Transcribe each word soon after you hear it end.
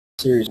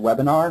series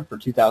webinar for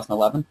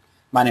 2011.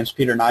 My name is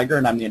Peter Niger,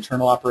 and I'm the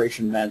Internal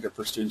Operations Manager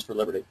for Students for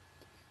Liberty.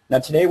 Now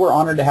today we're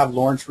honored to have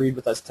Lawrence Reed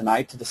with us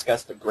tonight to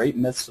discuss the great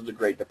myths of the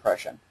Great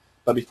Depression.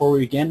 But before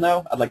we begin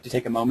though, I'd like to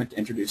take a moment to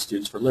introduce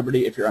Students for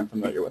Liberty if you're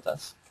unfamiliar with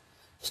us.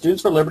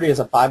 Students for Liberty is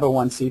a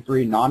 501c3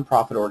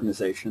 nonprofit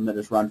organization that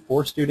is run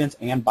for students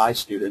and by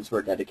students who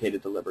are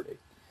dedicated to liberty.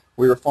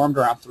 We were formed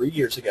around 3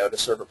 years ago to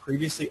serve a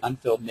previously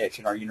unfilled niche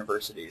in our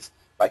universities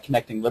by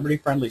connecting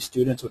liberty-friendly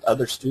students with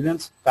other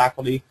students,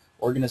 faculty,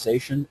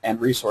 organizations, and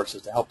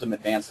resources to help them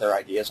advance their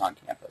ideas on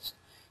campus.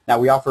 Now,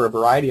 we offer a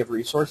variety of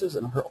resources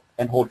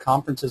and hold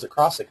conferences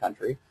across the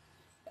country,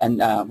 and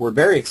we're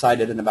very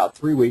excited in about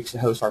 3 weeks to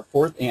host our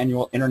 4th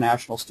annual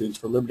International Students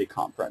for Liberty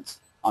Conference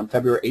on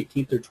February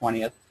 18th through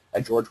 20th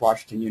at George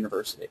Washington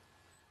University.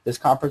 This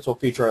conference will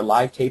feature a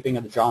live taping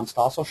of the John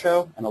Stossel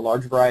Show and a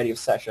large variety of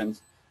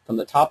sessions from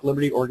the top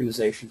liberty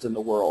organizations in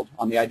the world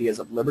on the ideas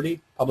of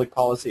liberty, public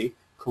policy,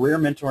 career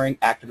mentoring,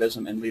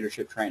 activism, and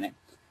leadership training.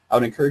 I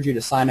would encourage you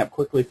to sign up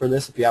quickly for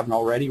this if you haven't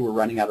already. We're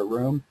running out of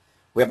room.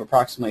 We have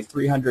approximately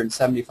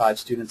 375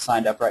 students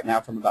signed up right now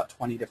from about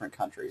 20 different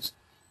countries.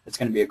 It's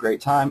going to be a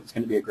great time. It's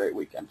going to be a great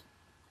weekend.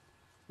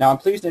 Now I'm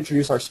pleased to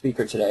introduce our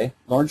speaker today.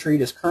 Lawrence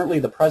Reed is currently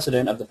the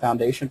president of the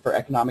Foundation for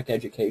Economic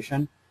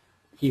Education.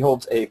 He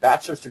holds a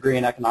bachelor's degree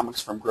in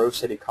economics from Grove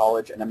City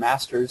College and a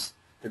master's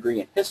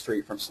degree in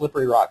history from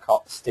Slippery Rock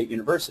State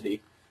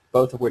University,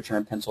 both of which are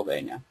in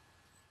Pennsylvania.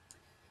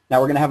 Now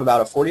we're going to have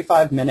about a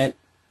 45-minute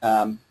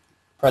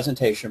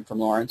presentation from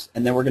Lawrence,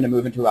 and then we're going to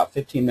move into about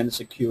 15 minutes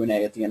of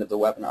Q&A at the end of the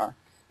webinar.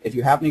 If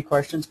you have any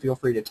questions, feel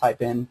free to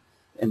type in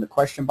the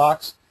question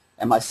box,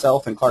 and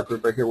myself and Clark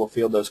Rupert here will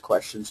field those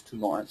questions to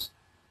Lawrence.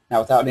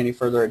 Now without any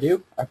further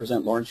ado, I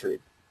present Lawrence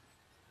Reed.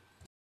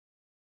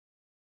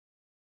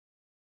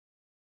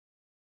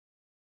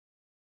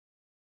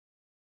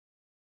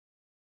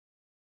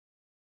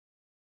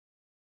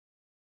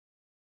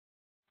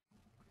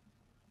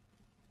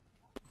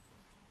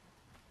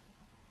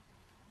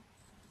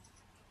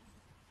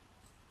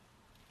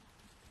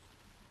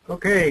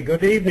 Okay,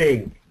 good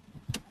evening.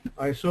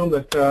 I assume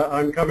that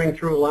I'm coming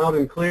through loud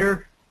and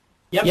clear?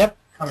 Yep.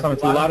 Coming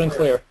through loud and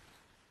clear.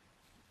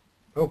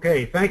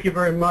 Okay, thank you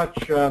very much,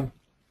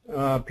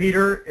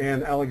 Peter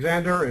and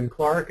Alexander and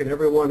Clark and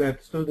everyone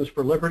at Students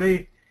for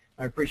Liberty.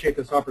 I appreciate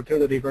this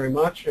opportunity very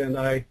much, and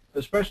I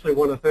especially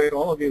want to thank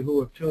all of you who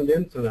have tuned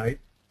in tonight.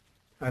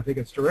 I think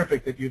it's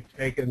terrific that you've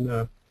taken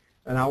an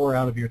hour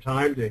out of your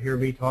time to hear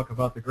me talk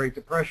about the Great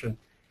Depression.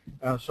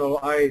 So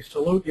I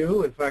salute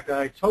you. In fact,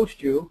 I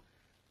toast you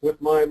with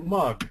my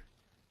mug.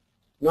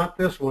 Not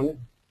this one,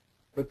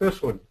 but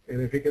this one. And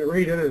if you can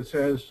read it, it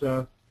says,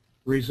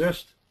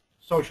 resist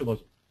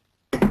socialism.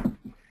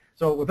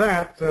 So with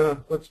that,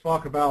 let's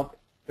talk about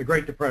the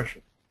Great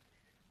Depression.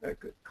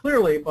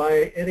 Clearly,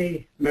 by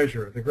any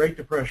measure, the Great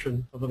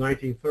Depression of the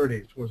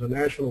 1930s was a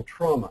national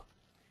trauma.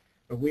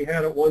 We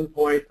had at one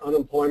point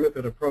unemployment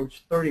that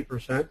approached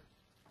 30%,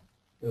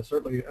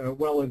 certainly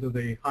well into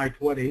the high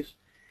 20s.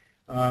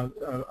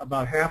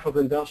 About half of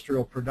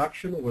industrial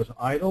production was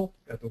idle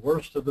at the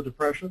worst of the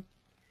Depression.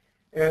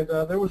 And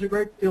there was a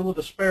great deal of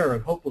despair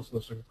and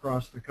hopelessness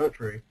across the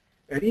country,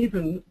 and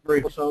even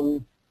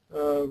some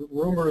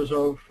rumors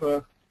of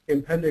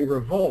impending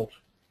revolt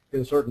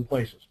in certain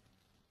places.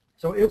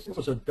 So it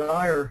was a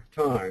dire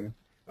time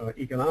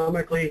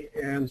economically,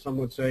 and some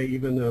would say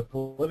even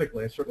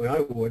politically. Certainly I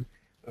would,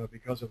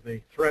 because of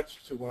the threats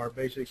to our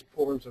basic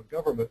forms of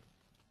government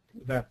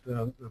that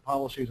the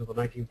policies of the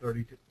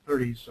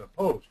 1930s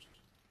posed.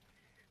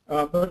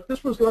 But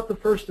this was not the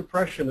first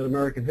depression in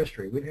American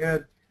history. We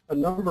had a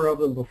number of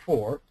them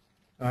before.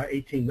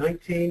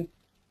 1819,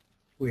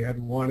 we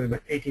had one in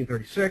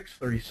 1836,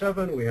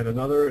 37, we had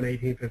another in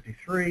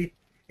 1853,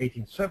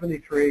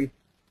 1873,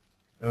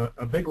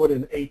 a big one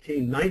in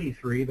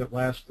 1893 that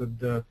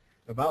lasted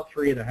about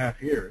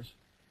 3.5 years.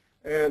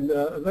 And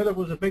then it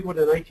was a big one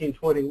in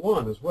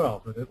 1921 as well,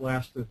 but it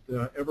lasted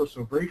ever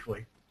so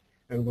briefly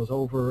and was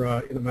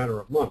over in a matter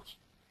of months.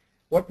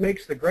 What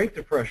makes the Great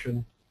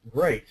Depression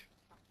great,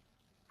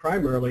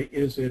 primarily,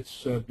 is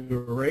its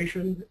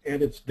duration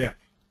and its depth.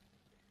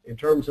 In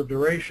terms of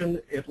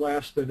duration, it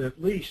lasted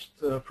at least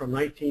from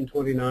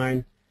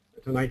 1929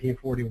 to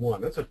 1941.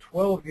 That's a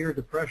 12-year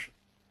depression.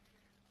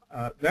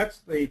 That's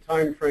the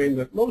time frame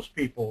that most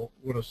people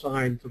would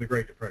assign to the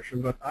Great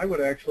Depression, but I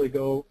would actually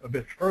go a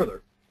bit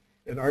further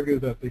and argue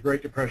that the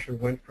Great Depression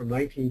went from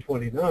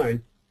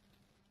 1929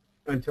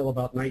 until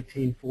about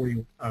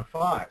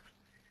 1945,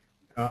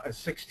 a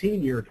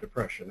 16-year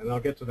depression, and I'll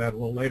get to that a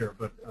little later,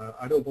 but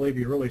I don't believe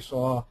you really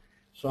saw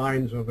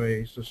signs of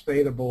a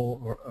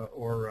sustainable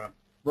or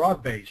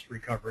broad-based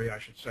recovery, I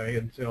should say,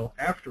 until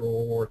after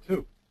World War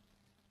II.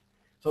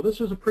 So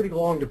this is a pretty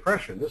long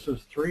depression. This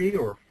is 3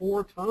 or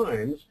 4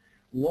 times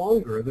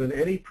longer than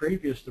any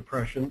previous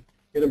depression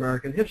in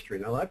American history.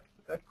 Now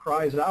that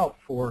cries out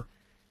for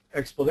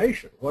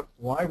explanation.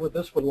 Why would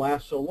this one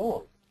last so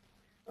long?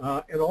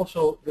 And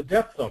also the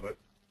depth of it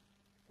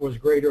was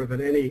greater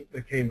than any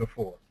that came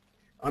before.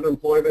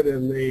 Unemployment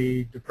in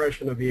the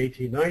depression of the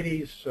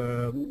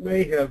 1890s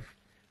may have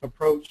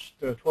approached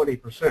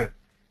 20%,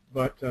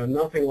 but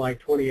nothing like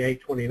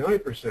 28,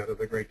 29% of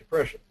the Great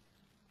Depression.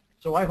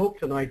 So I hope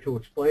tonight to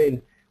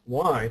explain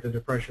why the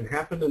Depression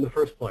happened in the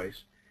first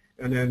place,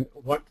 and then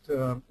what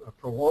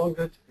prolonged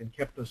it and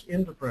kept us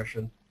in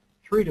depression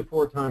 3 to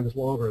 4 times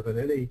longer than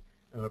any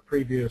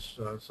previous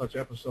such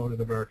episode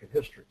in American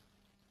history.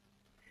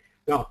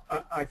 Now,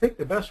 I think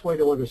the best way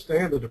to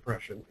understand the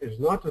Depression is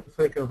not to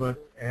think of it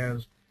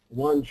as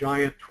one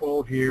giant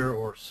 12-year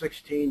or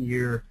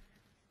 16-year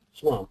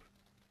slump,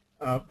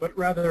 but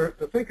rather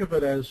to think of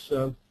it as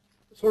sort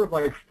of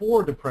like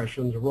 4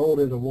 depressions rolled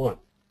into one,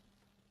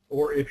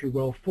 or if you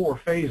will, 4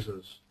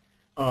 phases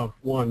of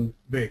one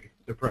big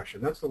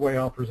depression. That's the way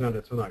I'll present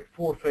it tonight,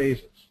 4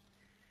 phases.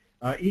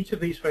 Each of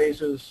these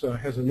phases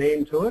has a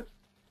name to it,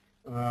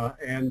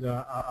 and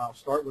I'll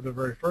start with the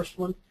very first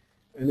one,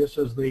 and this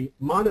is the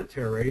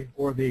monetary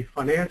or the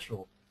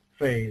financial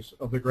phase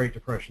of the Great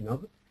Depression.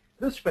 Now,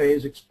 this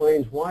phase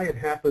explains why it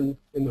happened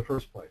in the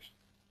first place.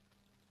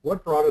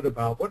 What brought it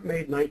about? What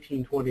made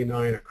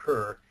 1929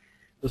 occur?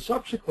 The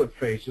subsequent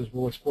phases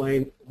will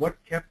explain what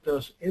kept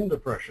us in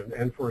depression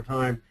and for a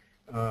time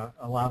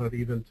allowed it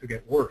even to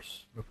get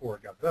worse before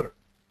it got better.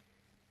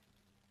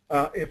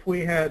 If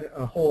we had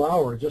a whole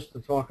hour just to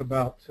talk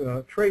about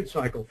trade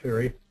cycle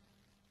theory,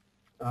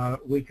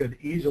 we could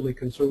easily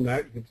consume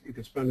that. You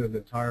could spend an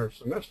entire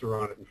semester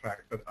on it, in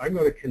fact. But I'm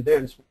going to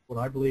condense what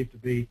I believe to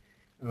be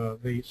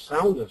the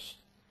soundest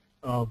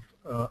of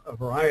a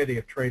variety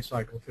of trade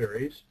cycle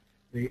theories,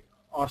 the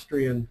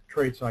Austrian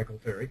trade cycle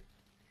theory,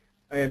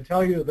 and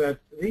tell you that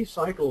these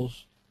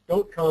cycles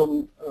don't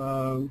come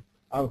out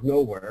of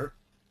nowhere.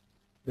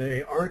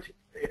 They aren't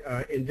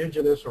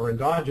indigenous or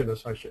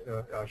endogenous, I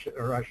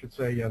should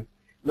say,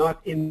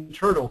 not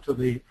internal to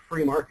the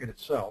free market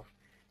itself.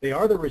 They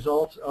are the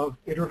result of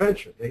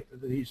intervention.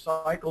 These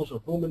cycles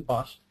of boom and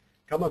bust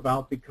come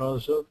about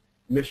because of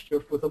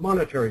mischief with the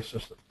monetary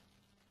system.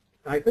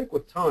 And I think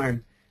with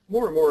time,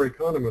 more and more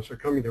economists are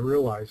coming to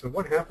realize that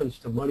what happens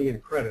to money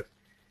and credit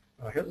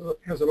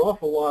has an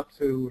awful lot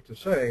to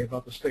say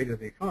about the state of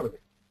the economy.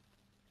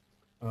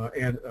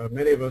 And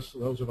many of us,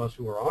 those of us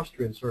who are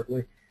Austrian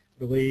certainly,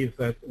 believe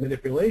that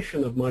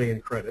manipulation of money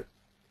and credit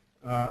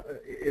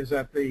is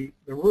at the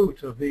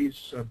root of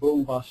these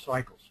boom-bust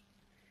cycles.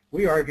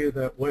 We argue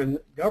that when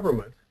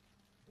government,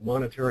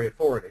 monetary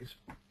authorities,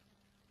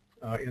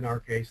 in our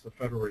case the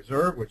Federal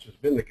Reserve, which has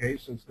been the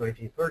case since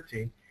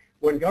 1913,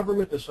 when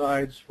government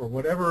decides for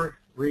whatever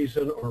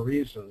reason or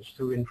reasons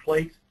to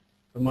inflate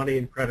the money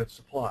and credit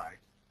supply,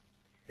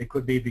 it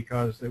could be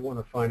because they want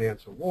to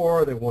finance a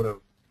war, they want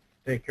to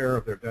take care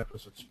of their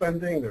deficit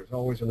spending, there's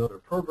always another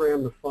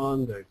program to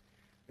fund,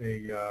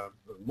 a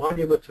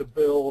monument to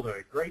build,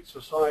 a great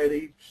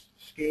society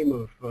scheme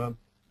of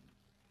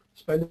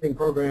spending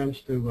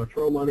programs to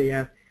throw money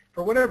at.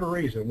 For whatever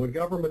reason, when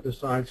government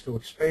decides to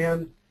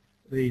expand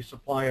the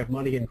supply of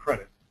money and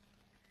credit,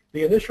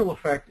 the initial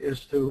effect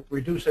is to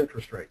reduce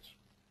interest rates.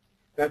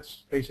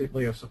 That's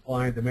basically a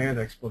supply and demand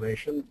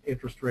explanation.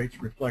 Interest rates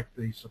reflect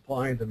the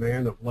supply and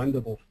demand of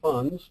lendable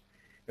funds,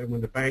 and when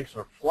the banks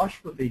are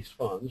flush with these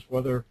funds,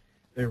 whether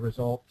they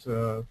result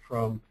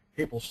from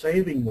people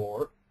saving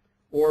more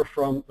or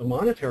from the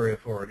monetary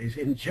authorities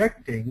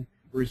injecting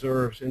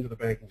reserves into the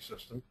banking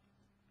system,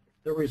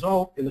 the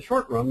result in the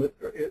short run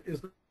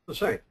is the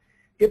same.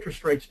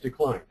 Interest rates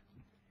decline,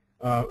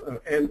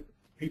 and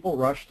people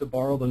rush to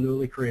borrow the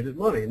newly created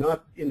money,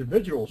 not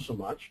individuals so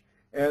much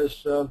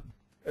as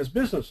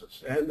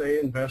businesses, and they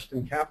invest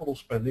in capital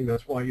spending.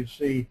 That's why you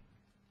see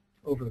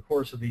over the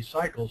course of these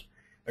cycles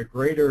a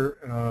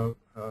greater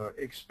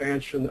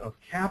expansion of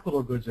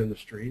capital goods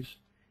industries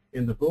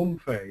in the boom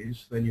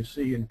phase than you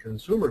see in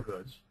consumer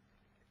goods,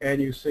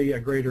 and you see a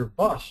greater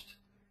bust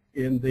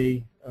in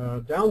the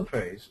down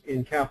phase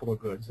in capital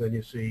goods than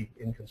you see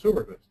in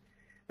consumer goods.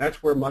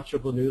 That's where much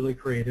of the newly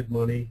created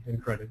money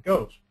and credit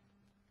goes.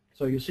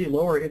 So you see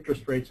lower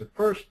interest rates at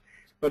first,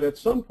 but at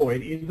some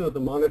point either the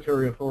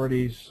monetary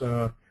authorities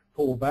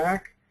pull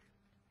back,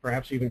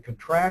 perhaps even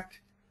contract,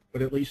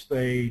 but at least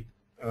they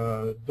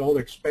don't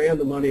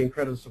expand the money and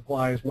credit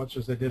supply as much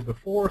as they did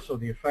before, so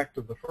the effect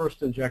of the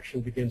first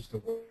injection begins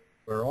to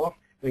wear off.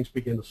 Things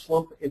begin to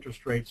slump,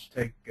 interest rates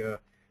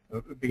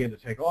begin to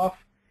take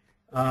off,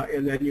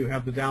 and then you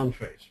have the down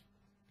phase.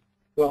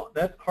 Well,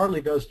 that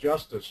hardly does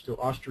justice to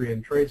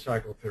Austrian trade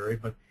cycle theory,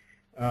 but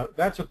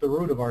that's at the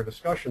root of our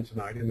discussion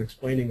tonight in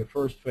explaining the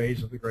first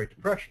phase of the Great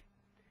Depression.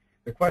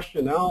 The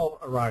question now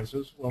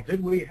arises, well,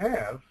 did we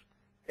have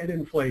an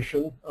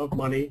inflation of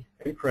money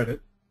and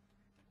credit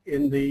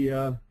in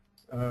the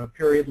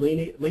period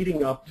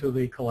leading up to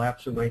the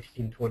collapse in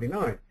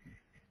 1929?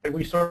 And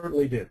we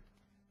certainly did.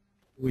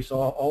 We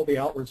saw all the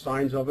outward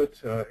signs of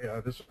it.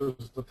 This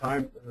was the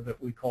time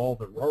that we call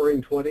the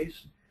Roaring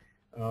 '20s,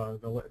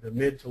 the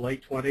mid to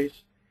late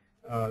 '20s.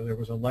 There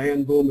was a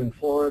land boom in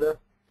Florida.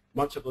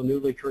 Much of the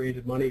newly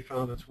created money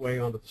found its way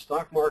onto the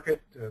stock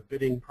market,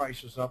 bidding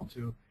prices up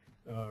to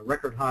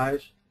record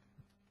highs.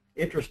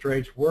 Interest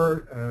rates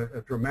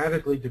were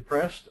dramatically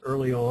depressed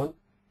early on,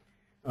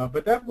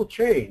 but that will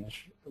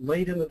change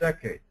late in the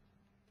decade.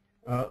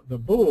 The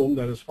boom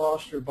that is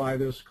fostered by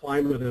this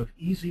climate of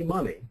easy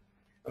money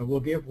will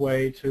give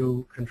way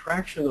to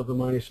contraction of the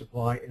money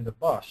supply and a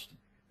bust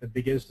that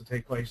begins to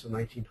take place in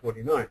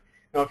 1929.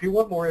 Now, if you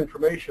want more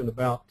information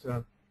about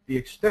the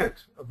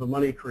extent of the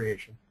money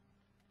creation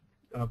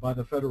by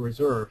the Federal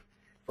Reserve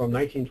from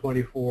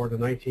 1924 to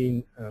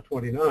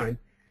 1929,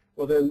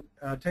 well then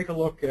take a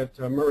look at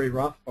Murray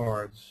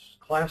Rothbard's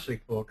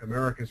classic book,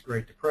 America's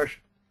Great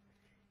Depression.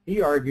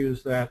 He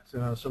argues that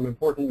some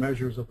important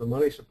measures of the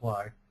money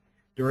supply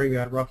during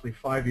that roughly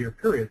 5-year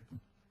period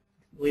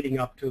leading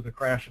up to the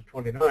crash of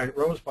 29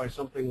 rose by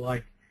something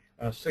like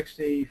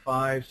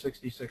 65,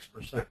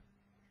 66%.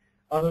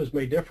 Others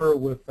may differ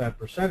with that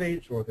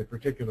percentage or the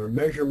particular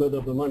measurement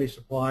of the money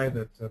supply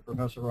that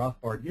Professor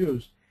Rothbard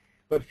used,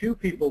 but few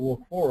people will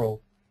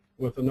quarrel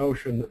with the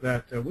notion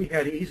that we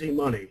had easy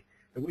money,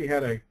 that we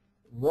had a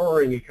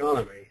roaring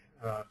economy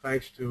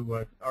thanks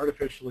to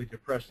artificially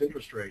depressed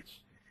interest rates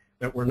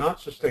that were not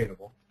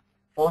sustainable,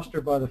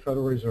 fostered by the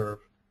Federal Reserve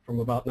from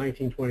about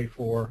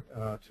 1924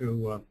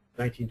 to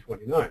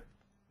 1929.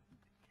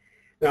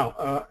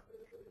 Now,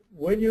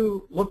 when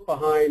you look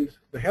behind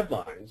the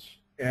headlines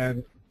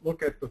and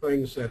look at the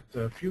things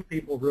that few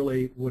people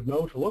really would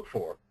know to look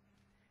for,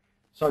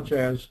 such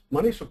as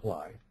money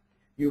supply,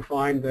 you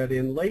find that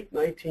in late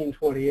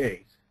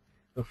 1928,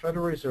 the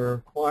Federal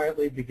Reserve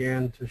quietly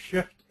began to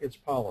shift its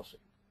policy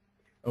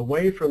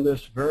away from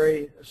this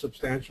very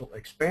substantial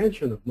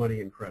expansion of money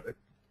and credit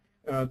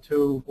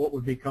to what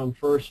would become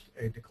first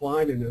a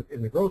decline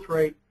in the growth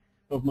rate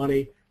of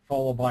money,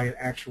 followed by an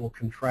actual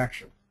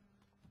contraction.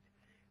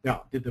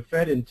 Now, did the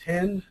Fed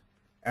intend,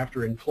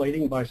 after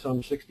inflating by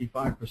some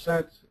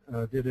 65%,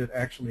 did it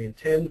actually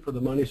intend for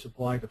the money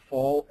supply to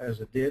fall as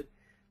it did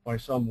by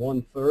some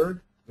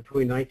 1/3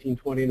 between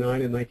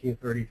 1929 and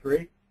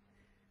 1933?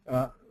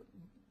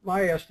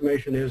 My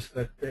estimation is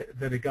that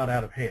it got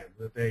out of hand,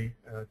 that they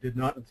did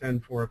not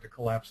intend for it to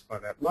collapse by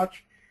that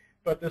much.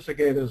 But this,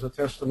 again, is a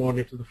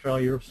testimony to the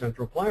failure of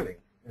central planning,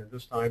 and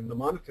this time the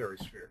monetary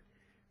sphere.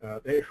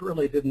 They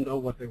really didn't know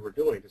what they were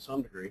doing to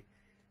some degree,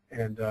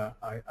 and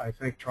I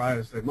think, try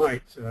as they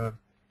might,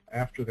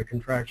 after the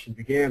contraction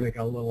began, they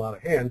got a little out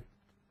of hand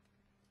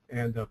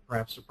and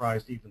perhaps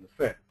surprised even the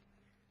Fed.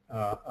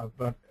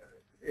 But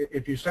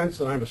if you sense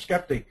that I'm a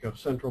skeptic of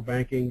central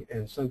banking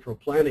and central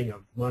planning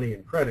of money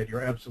and credit,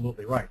 you're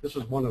absolutely right. This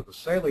is one of the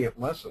salient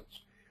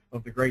lessons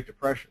of the Great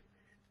Depression.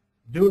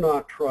 Do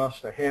not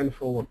trust a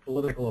handful of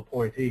political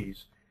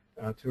appointees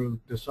to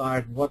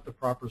decide what the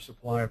proper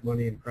supply of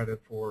money and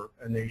credit for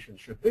a nation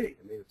should be.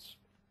 I mean,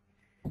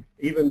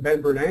 even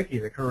Ben Bernanke,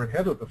 the current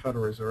head of the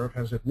Federal Reserve,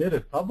 has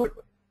admitted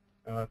publicly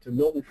to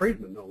Milton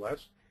Friedman, no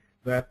less,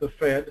 that the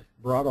Fed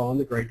brought on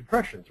the Great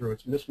Depression through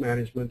its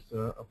mismanagement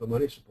of the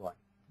money supply.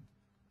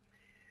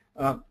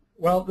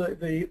 Well,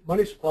 the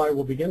money supply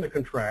will begin to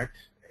contract,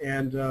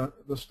 and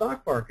the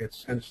stock market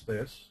sensed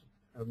this.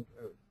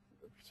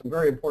 Some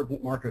very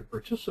important market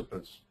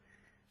participants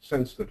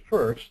sensed it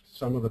first.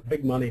 Some of the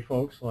big money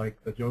folks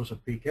like the Joseph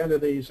P.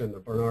 Kennedys and the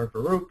Bernard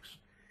Baruchs,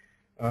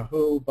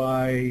 who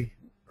by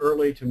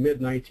early to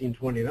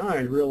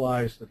mid-1929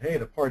 realized that, hey,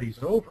 the party's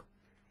over.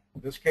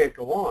 This can't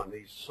go on,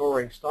 these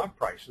soaring stock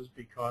prices,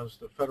 because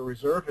the Federal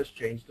Reserve has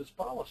changed its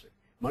policy.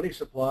 Money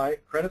supply,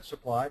 credit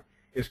supply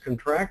is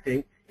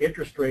contracting,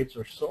 interest rates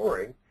are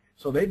soaring,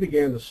 so they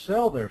began to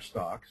sell their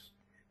stocks.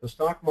 The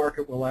stock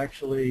market will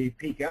actually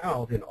peak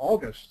out in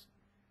August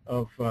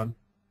of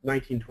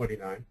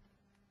 1929,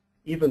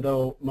 even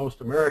though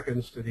most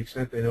Americans, to the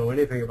extent they know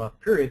anything about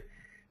the period,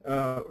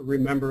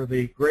 remember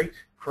the great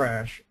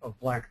crash of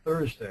Black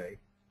Thursday,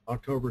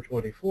 October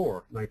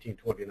 24,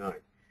 1929.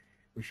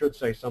 We should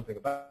say something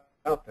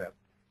about that.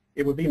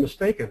 It would be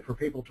mistaken for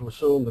people to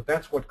assume that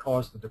that's what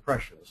caused the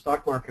Depression. The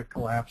stock market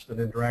collapsed and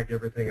then dragged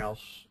everything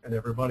else and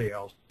everybody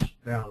else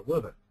down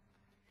with it.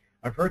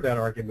 I've heard that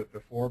argument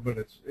before, but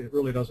it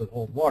really doesn't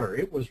hold water.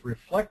 It was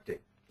reflecting,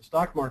 the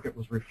stock market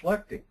was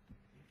reflecting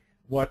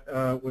what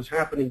was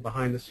happening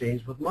behind the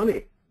scenes with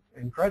money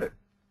and credit.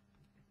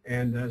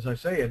 And as I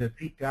say, it had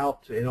peaked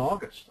out in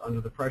August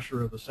under the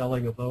pressure of the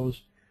selling of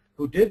those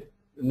who did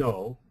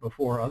know,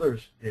 before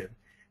others did,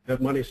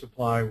 that money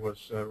supply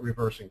was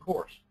reversing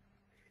course.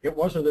 It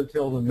wasn't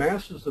until the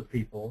masses of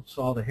people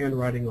saw the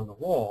handwriting on the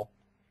wall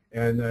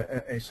and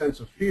a sense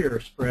of fear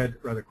spread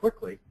rather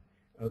quickly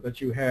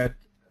that you had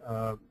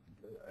a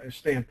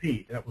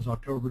stampede. That was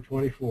October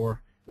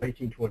 24,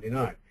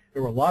 1929.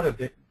 There were a lot of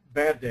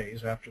bad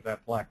days after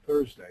that Black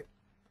Thursday,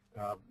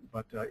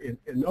 but in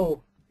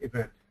no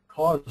event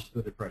caused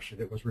the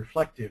Depression. It was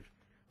reflective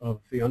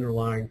of the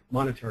underlying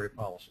monetary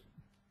policy.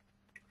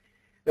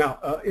 Now,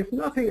 if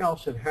nothing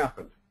else had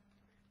happened,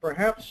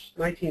 perhaps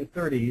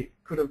 1930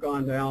 could have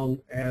gone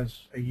down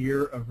as a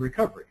year of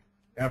recovery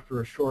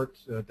after a short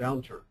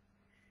downturn.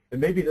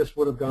 And maybe this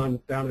would have gone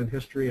down in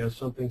history as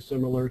something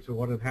similar to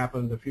what had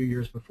happened a few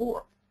years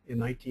before in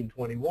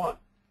 1921,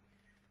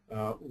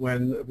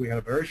 when we had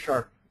a very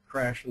sharp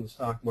crash in the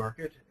stock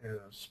market and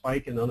a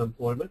spike in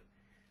unemployment.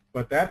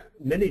 But that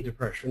mini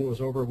depression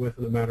was over with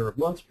in a matter of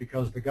months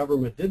because the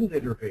government didn't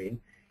intervene.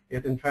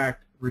 In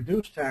fact,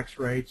 reduced tax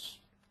rates,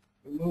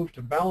 moved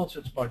to balance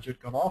its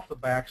budget, got off the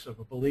backs of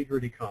a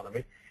beleaguered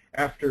economy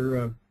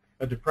after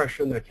a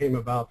depression that came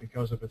about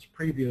because of its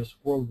previous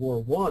World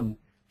War I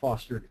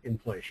fostered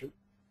inflation.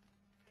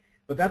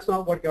 But that's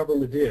not what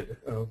government did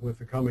with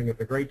the coming of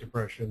the Great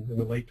Depression in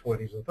the late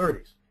 20s and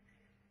 30s.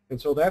 And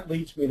so that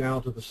leads me now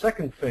to the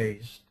second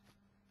phase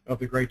of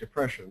the Great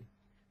Depression,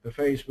 the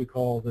phase we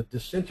call the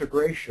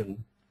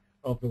disintegration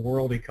of the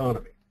world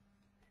economy.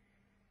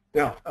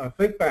 Now,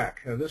 think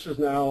back. This is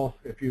now,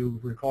 if you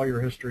recall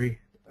your history,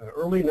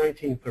 early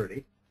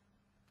 1930.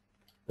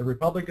 The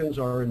Republicans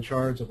are in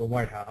charge of the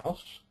White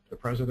House. The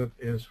president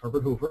is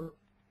Herbert Hoover.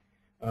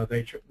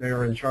 They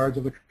are in charge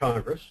of the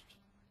Congress.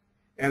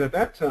 And at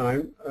that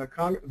time,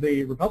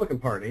 the Republican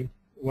Party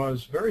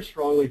was very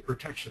strongly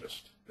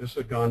protectionist. This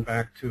had gone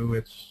back to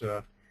its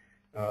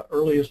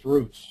earliest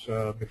roots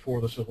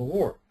before the Civil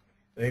War.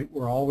 They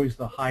were always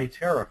the high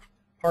tariff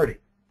party.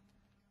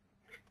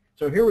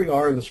 So here we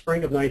are in the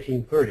spring of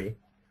 1930.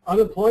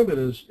 Unemployment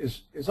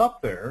is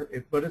up there,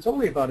 but it's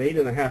only about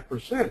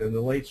 8.5% in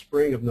the late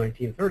spring of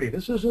 1930.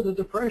 This isn't a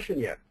depression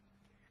yet.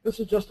 This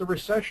is just a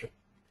recession.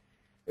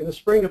 In the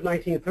spring of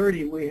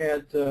 1930, we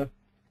had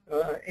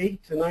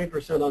 8 to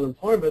 9%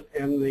 unemployment,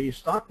 and the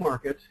stock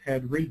market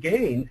had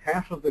regained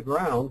half of the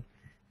ground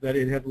that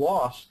it had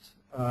lost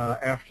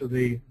after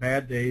the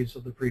bad days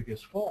of the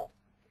previous fall.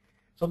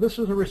 So this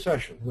is a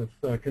recession with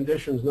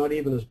conditions not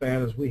even as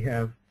bad as we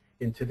have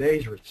in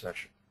today's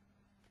recession.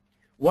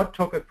 What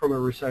took it from a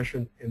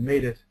recession and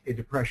made it a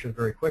depression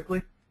very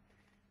quickly?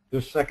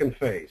 This second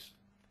phase.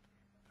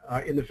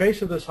 In the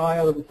face of this high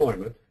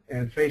unemployment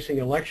and facing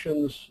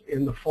elections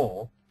in the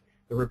fall,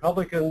 the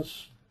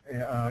Republicans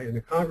in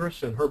the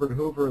Congress and Herbert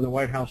Hoover in the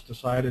White House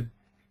decided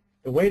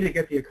the way to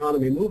get the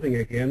economy moving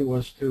again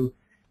was to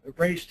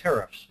raise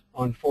tariffs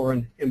on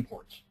foreign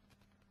imports.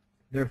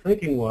 Their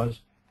thinking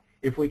was,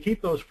 if we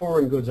keep those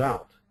foreign goods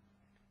out,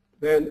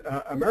 then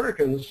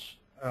Americans,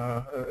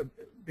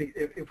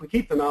 if we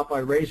keep them out by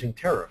raising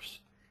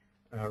tariffs,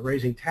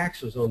 raising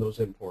taxes on those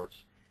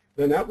imports,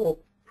 then that will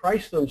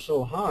price them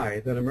so high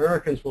that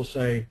Americans will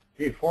say,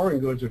 gee, foreign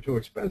goods are too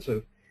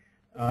expensive.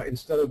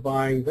 Instead of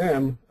buying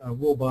them,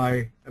 we'll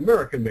buy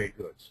American-made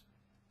goods.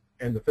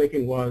 And the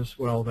thinking was,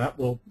 well, that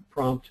will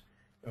prompt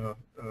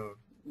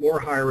more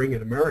hiring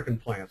in American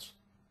plants.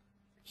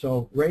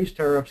 So raise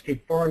tariffs,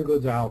 keep foreign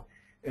goods out,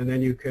 and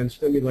then you can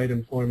stimulate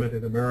employment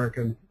in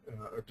American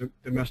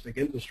domestic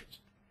industries.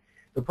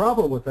 The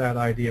problem with that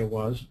idea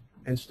was,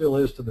 and still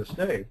is to this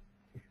day,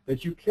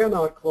 that you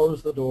cannot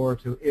close the door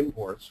to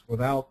imports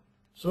without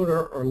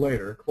sooner or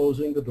later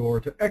closing the door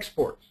to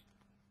exports.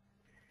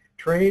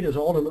 Trade is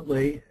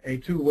ultimately a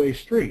two-way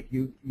street.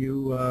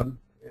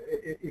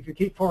 If you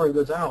keep foreign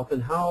goods out,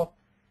 then how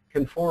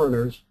can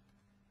foreigners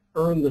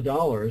earn the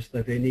dollars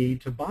that they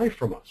need to buy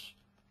from us?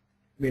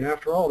 I mean,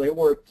 after all, they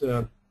weren't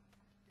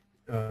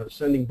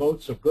sending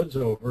boats of goods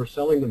over,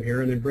 selling them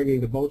here, and then bringing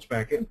the boats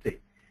back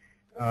empty.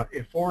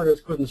 If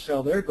foreigners couldn't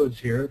sell their goods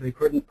here, they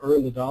couldn't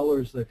earn the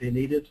dollars that they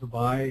needed to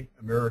buy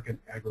American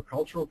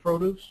agricultural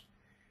produce.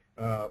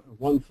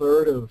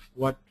 1/3 of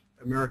what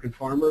American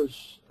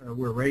farmers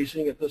were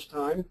raising at this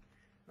time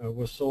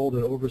was sold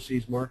in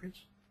overseas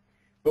markets.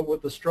 But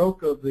with the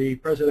stroke of the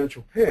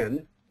presidential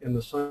pen and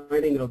the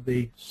signing of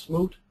the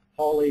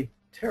Smoot-Hawley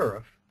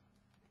tariff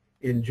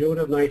in June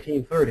of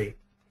 1930,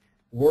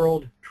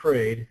 world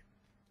trade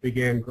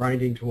began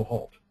grinding to a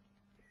halt.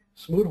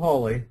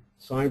 Smoot-Hawley,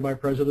 signed by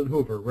President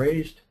Hoover,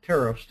 raised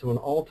tariffs to an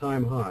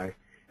all-time high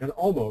and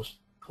almost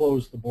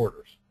closed the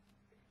borders.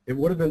 It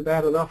would have been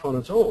bad enough on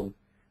its own,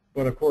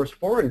 but of course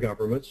foreign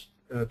governments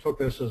took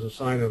this as a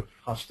sign of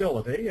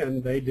hostility,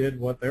 and they did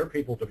what their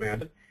people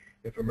demanded.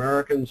 If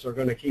Americans are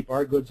going to keep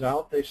our goods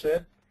out, they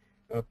said,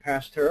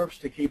 pass tariffs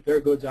to keep their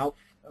goods out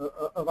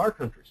of our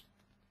countries.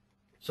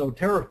 So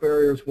tariff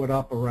barriers went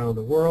up around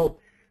the world.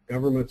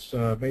 Governments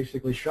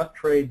basically shut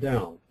trade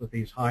down with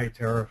these high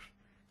tariff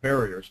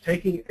barriers,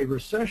 taking a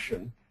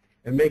recession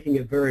and making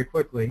it very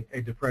quickly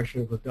a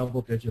depression with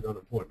double-digit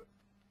unemployment.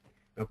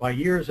 Now, by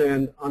year's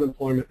end,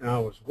 unemployment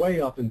now is way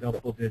up in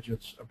double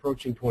digits,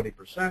 approaching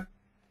 20%.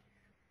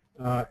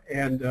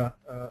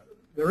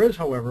 There is,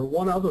 however,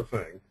 one other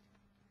thing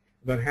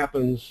that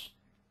happens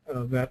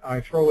that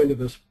I throw into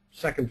this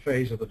second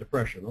phase of the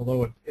Depression.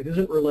 Although it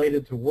isn't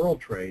related to world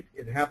trade,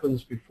 it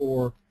happens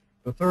before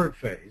the third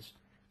phase,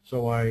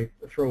 so I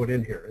throw it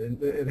in here.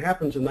 And it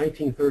happens in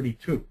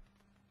 1932.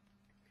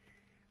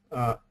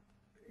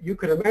 You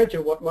could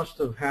imagine what must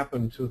have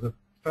happened to the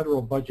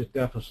federal budget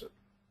deficit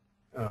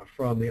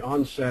from the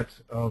onset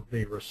of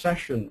the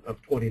recession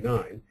of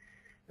 '29,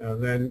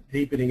 then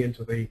deepening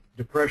into the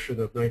Depression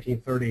of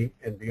 1930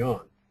 and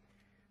beyond.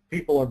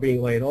 People are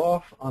being laid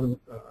off,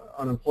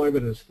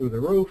 unemployment is through the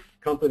roof,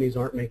 companies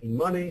aren't making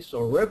money,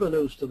 so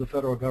revenues to the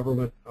federal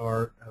government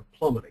are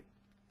plummeting.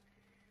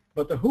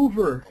 But the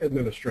Hoover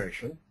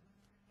administration,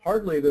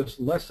 hardly this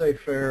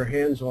laissez-faire,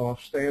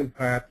 hands-off, stand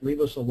pat, leave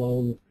us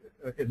alone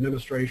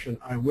administration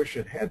I wish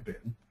it had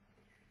been,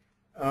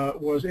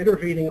 was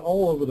intervening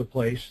all over the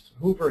place.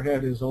 Hoover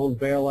had his own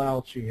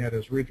bailouts. He had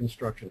his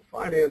Reconstruction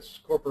Finance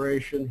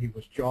Corporation. He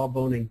was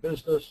jawboning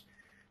business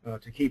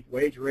to keep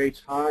wage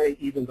rates high,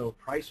 even though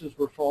prices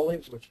were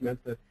falling, which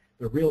meant that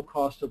the real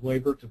cost of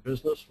labor to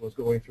business was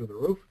going through the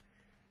roof.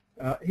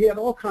 He had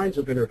all kinds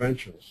of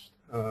interventions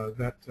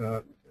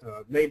that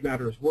made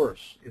matters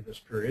worse in this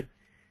period.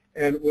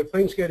 And with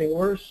things getting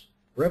worse,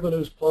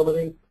 revenues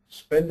plummeting,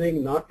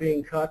 spending not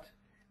being cut,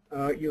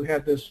 you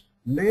had this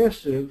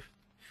massive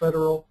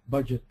federal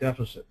budget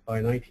deficit by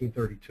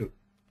 1932.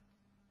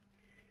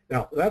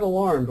 Now, that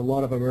alarmed a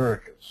lot of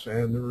Americans,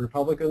 and the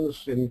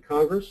Republicans in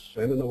Congress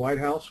and in the White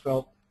House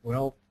felt,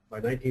 well, by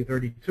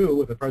 1932,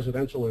 with the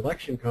presidential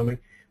election coming,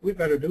 we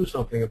better do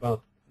something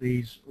about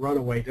these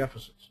runaway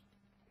deficits.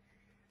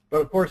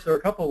 But of course, there are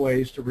a couple of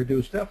ways to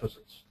reduce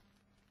deficits.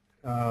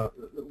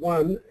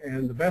 One,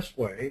 and the best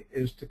way,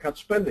 is to cut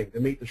spending to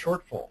meet the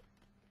shortfall,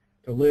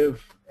 to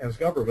live as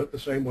government the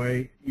same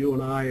way you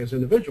and I as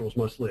individuals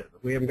must live.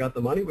 If we haven't got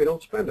the money, we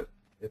don't spend it,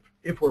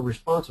 if we're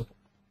responsible.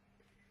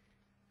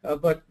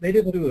 But they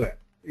didn't do that.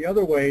 The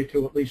other way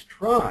to at least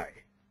try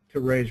to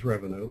raise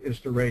revenue is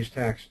to raise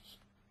taxes.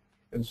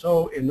 And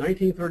so in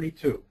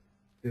 1932,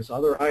 this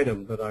other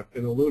item that I've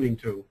been alluding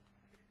to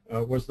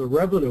was the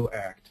Revenue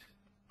Act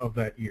of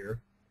that year,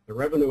 the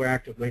Revenue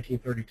Act of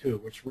 1932,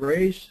 which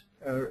raised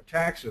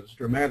taxes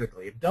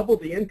dramatically. It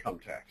doubled the income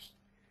tax.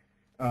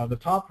 The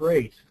top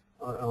rate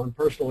on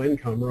personal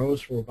income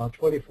rose from about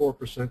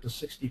 24% to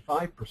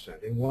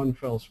 65% in one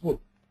fell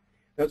swoop.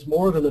 That's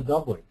more than a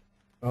doubling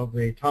of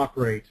the top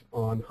rate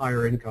on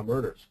higher income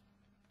earners.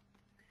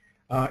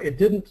 It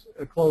didn't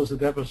close the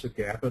deficit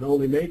gap. It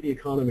only made the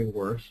economy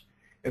worse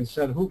and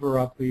set Hoover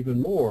up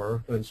even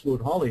more than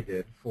Smoot-Hawley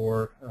did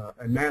for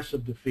a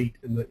massive defeat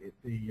in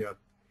the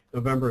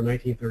November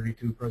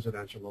 1932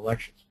 presidential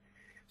elections.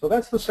 So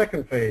that's the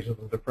second phase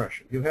of the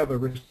Depression. You have a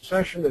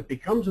recession that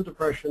becomes a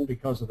depression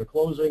because of the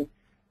closing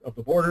of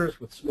the borders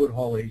with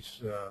Smoot-Hawley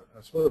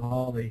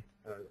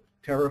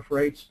tariff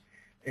rates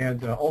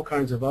and all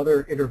kinds of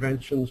other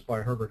interventions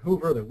by Herbert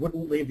Hoover that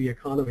wouldn't leave the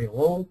economy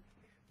alone,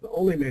 that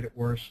only made it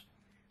worse.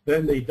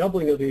 Then the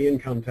doubling of the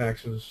income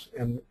taxes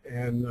and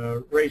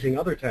raising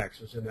other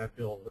taxes in that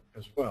bill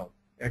as well,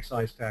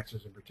 excise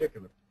taxes in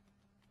particular.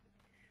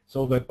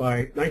 So that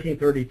by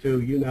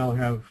 1932, you now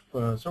have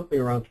something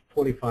around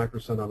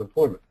 25%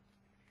 unemployment.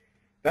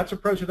 That's a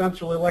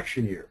presidential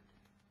election year.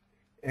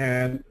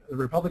 And the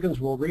Republicans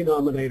will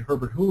renominate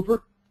Herbert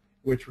Hoover,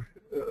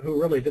 who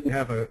really didn't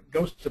have a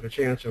ghost of a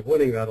chance of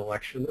winning that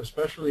election,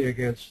 especially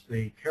against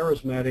the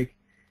charismatic,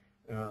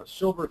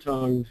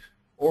 silver-tongued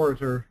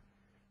orator,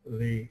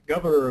 the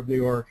governor of New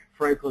York,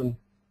 Franklin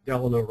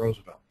Delano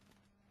Roosevelt.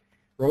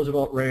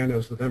 Roosevelt ran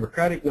as the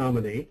Democratic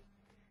nominee.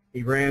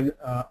 He ran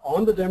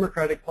on the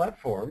Democratic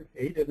platform.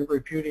 He didn't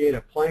repudiate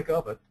a plank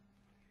of it.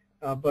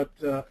 But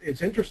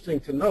it's interesting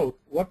to note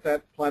what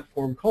that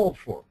platform called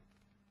for.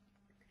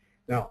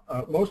 Now,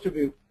 most of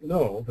you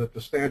know that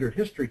the standard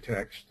history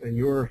text and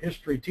your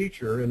history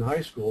teacher in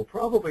high school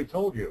probably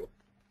told you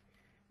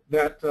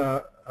that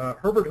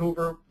Herbert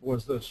Hoover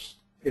was this,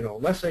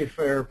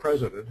 laissez-faire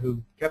president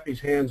who kept his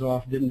hands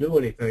off, didn't do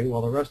anything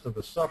while the rest of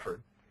us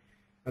suffered.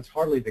 That's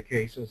hardly the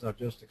case, as I've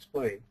just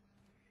explained.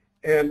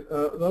 And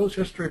those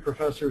history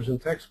professors in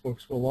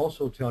textbooks will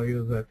also tell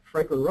you that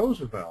Franklin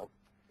Roosevelt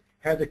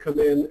had to come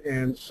in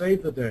and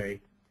save the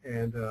day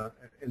and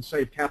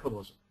save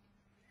capitalism.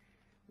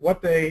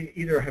 What they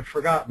either have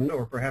forgotten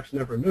or perhaps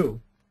never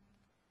knew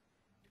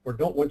or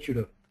don't want you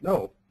to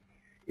know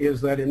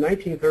is that in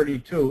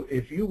 1932,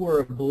 if you were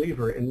a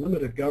believer in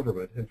limited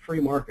government and free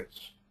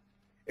markets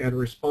and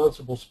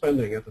responsible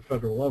spending at the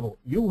federal level,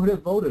 you would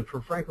have voted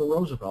for Franklin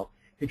Roosevelt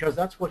because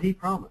that's what he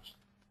promised.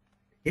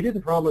 He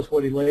didn't promise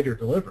what he later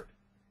delivered.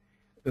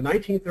 The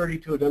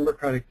 1932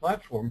 Democratic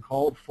platform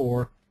called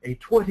for a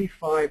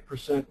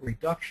 25%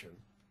 reduction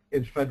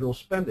in federal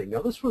spending.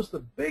 Now, this was the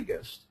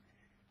biggest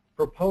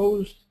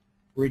proposed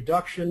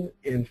reduction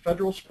in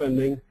federal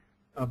spending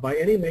by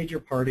any major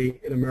party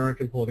in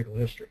American political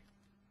history.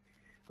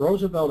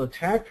 Roosevelt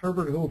attacked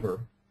Herbert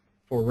Hoover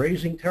for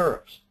raising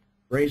tariffs,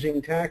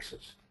 raising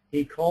taxes.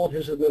 He called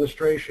his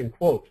administration,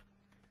 quote,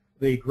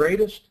 the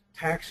greatest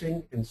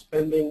taxing and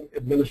spending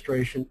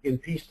administration in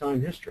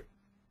peacetime history.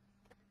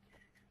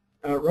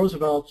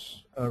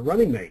 Roosevelt's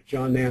running mate,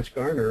 John Nance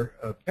Garner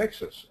of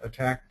Texas,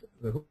 attacked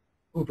the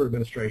Hoover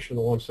administration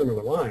along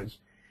similar lines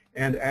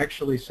and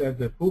actually said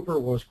that Hoover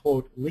was,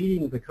 quote,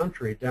 leading the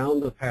country down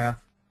the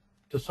path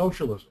to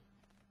socialism.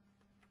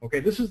 Okay,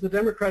 this is the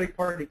Democratic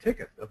Party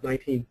ticket of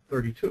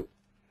 1932.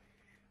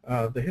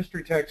 The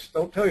history texts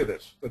don't tell you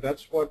this, but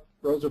that's what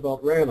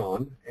Roosevelt ran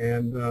on.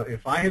 And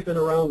if I had been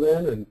around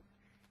then, and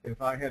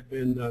if I had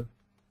been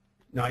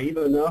naive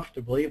enough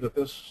to believe that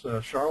this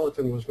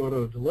charlatan was going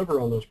to deliver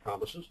on those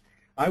promises,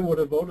 I would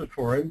have voted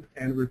for him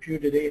and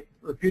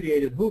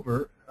repudiated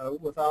Hoover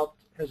without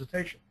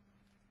hesitation.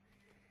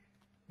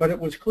 But it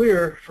was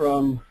clear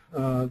from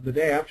the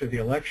day after the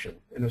election,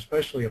 and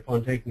especially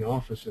upon taking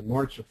office in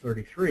March of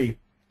 '33,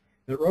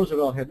 that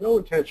Roosevelt had no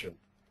intention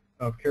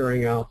of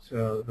carrying out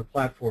the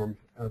platform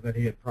that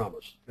he had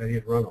promised, that he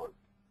had run on.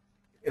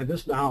 And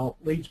this now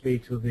leads me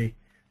to the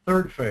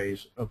third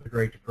phase of the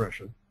Great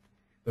Depression,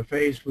 the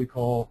phase we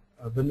call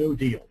the New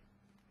Deal.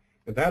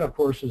 And that, of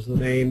course, is the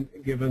name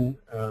given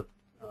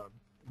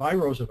by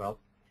Roosevelt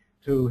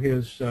to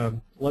his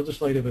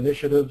legislative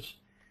initiatives,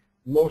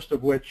 most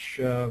of which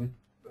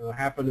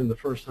happened in the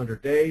first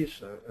 100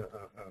 days,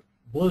 a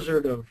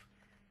blizzard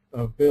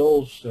of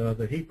bills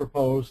that he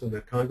proposed and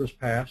that Congress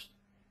passed.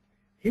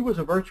 He was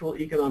a virtual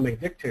economic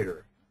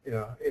dictator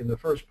in the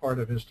first part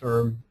of his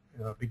term,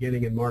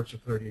 beginning in March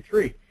of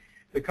 '33.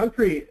 The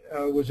country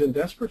was in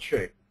desperate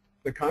shape.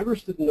 The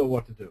Congress didn't know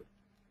what to do.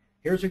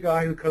 Here's a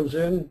guy who comes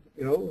in,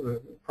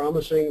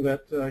 promising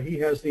that he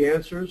has the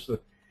answers,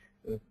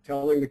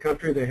 telling the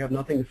country they have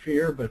nothing to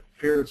fear but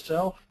fear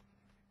itself.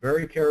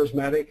 Very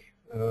charismatic,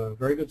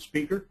 very good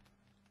speaker,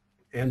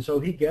 and so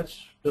he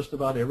gets just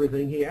about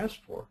everything he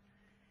asked for.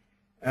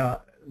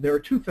 There are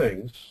two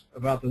things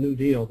about the New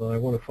Deal that I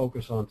want to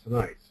focus on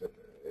tonight.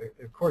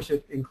 Of course,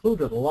 it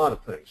included a lot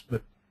of things,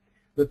 but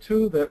the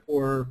two that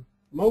were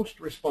most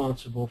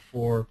responsible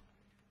for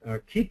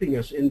keeping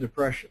us in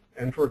depression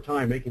and for a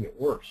time making it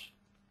worse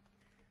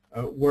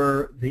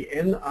were the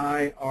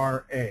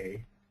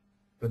NIRA,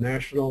 the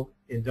National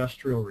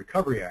Industrial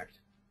Recovery Act,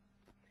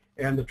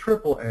 and the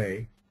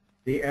AAA,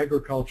 the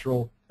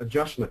Agricultural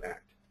Adjustment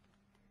Act.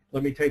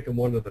 Let me take them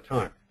one at a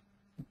time.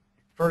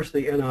 First,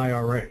 the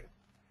NIRA.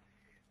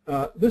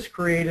 This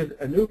created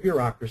a new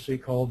bureaucracy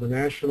called the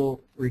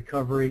National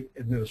Recovery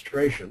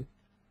Administration.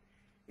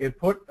 It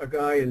put a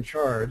guy in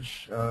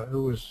charge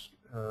who was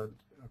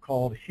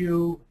called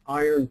Hugh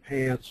Iron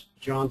Pants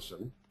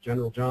Johnson,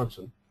 General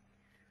Johnson.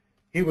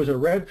 He was a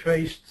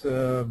red-faced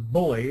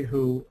bully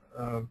who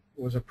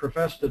was a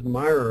professed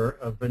admirer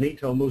of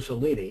Benito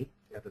Mussolini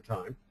at the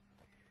time.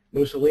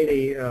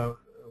 Mussolini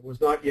was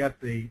not yet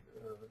the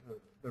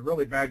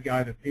really bad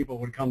guy that people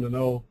would come to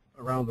know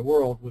around the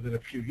world within a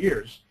few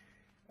years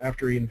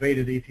after he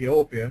invaded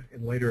Ethiopia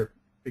and later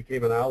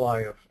became an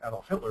ally of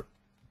Adolf Hitler.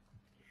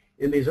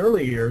 In these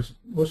early years,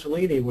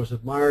 Mussolini was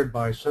admired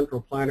by central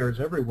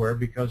planners everywhere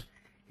because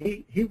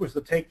he was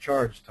the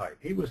take-charge type.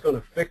 He was going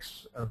to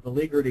fix the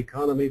beleaguered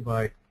economy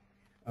by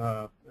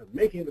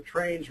making the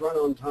trains run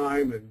on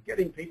time and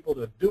getting people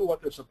to do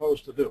what they're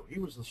supposed to do. He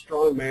was the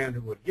strong man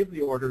who would give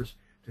the orders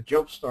to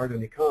jumpstart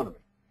an economy.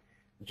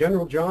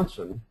 General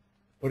Johnson,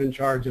 put in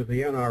charge of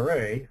the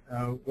NRA,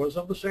 was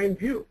of the same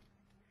view.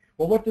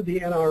 Well, what did the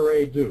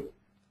NRA do,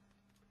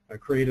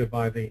 created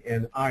by the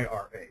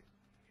NIRA?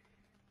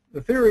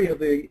 The theory of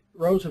the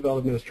Roosevelt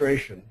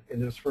administration in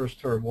this first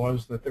term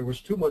was that there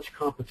was too much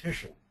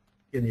competition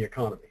in the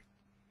economy.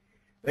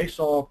 They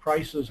saw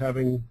prices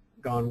having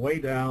gone way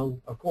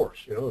down. Of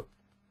course,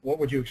 what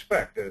would you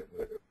expect?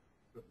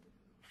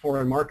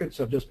 Foreign markets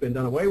have just been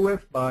done away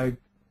with by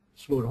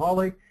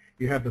Smoot-Hawley.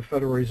 You have the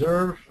Federal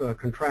Reserve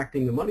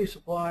contracting the money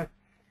supply.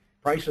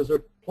 Prices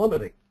are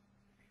plummeting.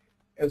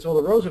 And so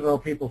the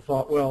Roosevelt people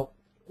thought, well,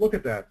 look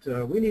at that.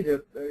 We need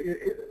to,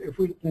 if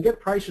we can get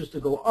prices to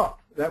go up,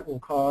 that will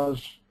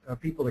cause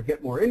people to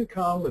get more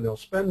income, and they'll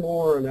spend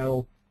more, and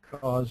that'll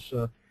cause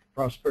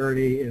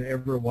prosperity in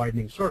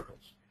ever-widening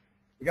circles.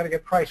 We got to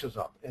get prices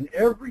up. And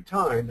every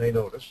time they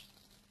noticed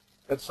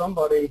that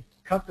somebody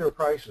cut their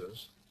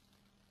prices,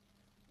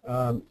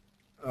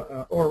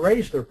 or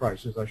raised their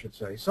prices, I should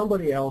say,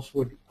 somebody else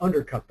would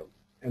undercut them,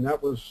 and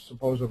that was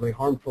supposedly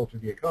harmful to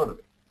the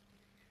economy.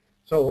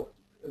 So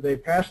they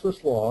passed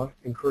this law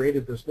and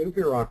created this new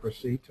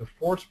bureaucracy to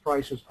force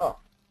prices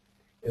up.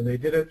 And they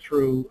did it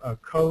through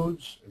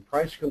codes and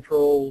price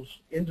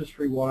controls,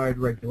 industry-wide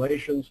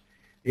regulations.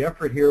 The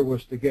effort here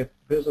was to get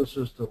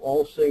businesses to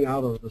all sing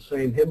out of the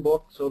same hymn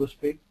book, so to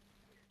speak,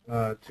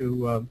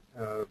 to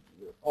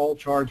all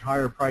charge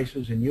higher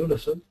prices in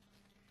unison.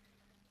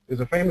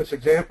 There's a famous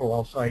example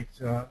I'll cite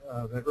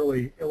that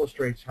really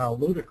illustrates how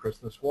ludicrous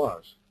this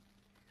was.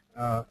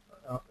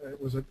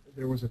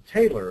 There was a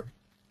tailor,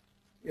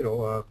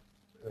 a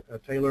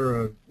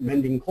tailor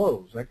mending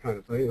clothes, that kind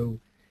of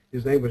thing.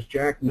 His name was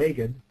Jack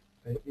Megan.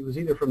 He was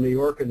either from New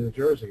York or New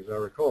Jersey, as I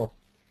recall.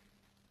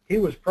 He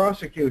was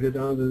prosecuted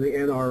under the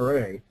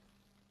NRA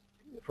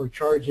for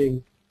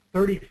charging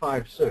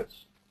 35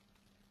 cents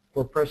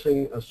for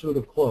pressing a suit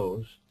of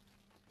clothes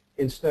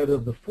instead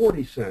of the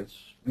 40 cents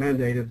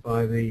mandated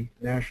by the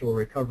National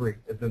Recovery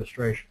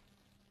Administration.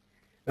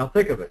 Now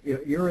think of it.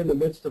 You're in the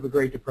midst of a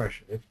Great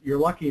Depression. You're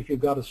lucky if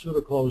you've got a suit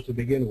of clothes to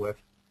begin with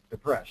to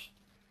press.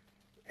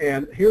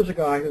 And here's a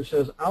guy who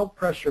says, I'll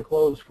press your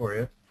clothes for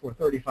you for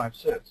 35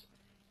 cents.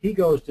 He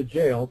goes to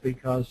jail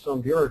because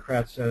some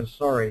bureaucrat says,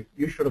 sorry,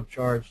 you should have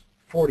charged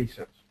 40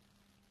 cents.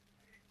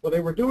 Well, they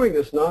were doing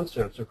this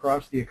nonsense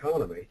across the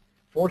economy,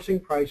 forcing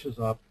prices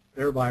up,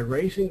 thereby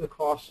raising the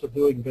costs of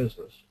doing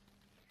business,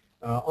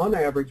 on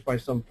average by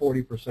some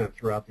 40%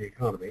 throughout the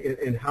economy.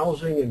 In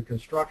housing and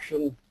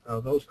construction,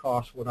 those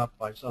costs went up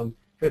by some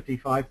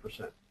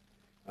 55%,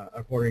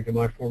 according to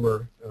my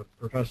former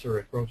professor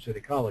at Grove City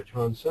College,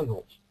 Hans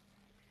Senholz.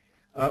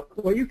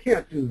 Well, you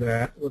can't do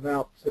that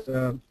without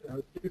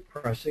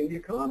depressing the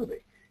economy.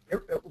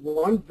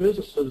 one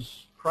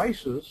business's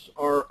prices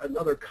are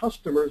another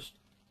customer's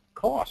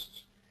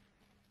costs.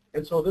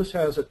 And so this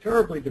has a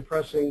terribly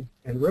depressing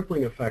and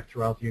rippling effect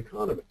throughout the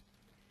economy.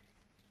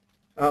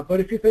 But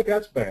if you think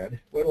that's bad,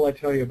 what will I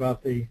tell you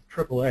about the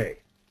AAA,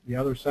 the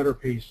other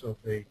centerpiece of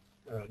the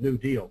New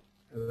Deal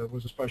that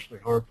was especially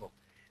harmful,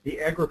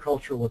 the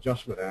Agricultural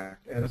Adjustment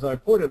Act. And as I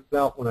pointed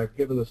out when I've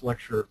given this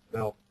lecture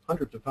now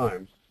hundreds of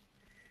times,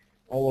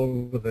 all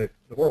over the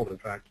world in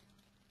fact,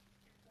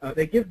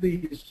 they give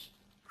these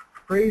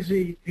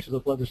crazy pieces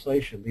of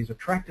legislation, these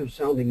attractive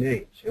sounding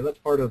names. You know, that's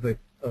part of the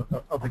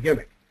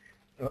gimmick,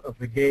 of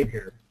the game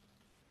here.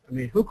 I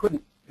mean, who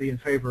couldn't be in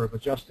favor of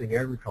adjusting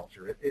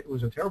agriculture? It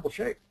was in terrible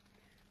shape.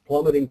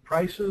 Plummeting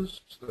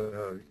prices,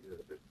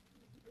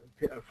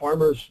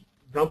 farmers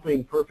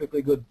dumping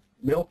perfectly good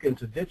milk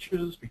into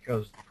ditches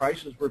because the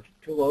prices were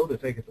too low to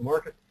take it to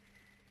market.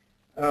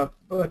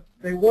 But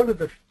they wanted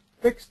to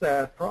fix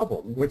that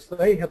problem, which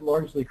they had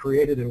largely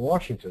created in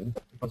Washington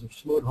because of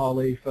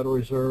Smoot-Hawley, Federal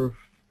Reserve,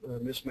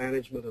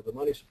 mismanagement of the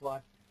money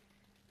supply,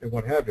 and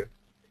what have you.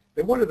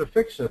 They wanted to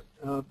fix it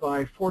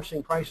by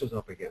forcing prices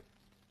up again.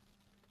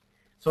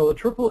 So the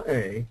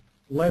AAA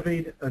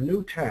levied a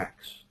new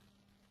tax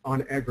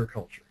on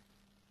agriculture.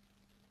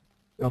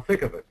 Now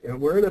think of it. You know,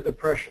 we're in a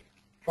depression.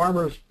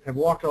 Farmers have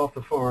walked off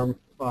the farm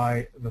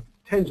by the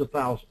tens of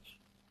thousands.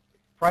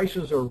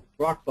 Prices are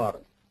rock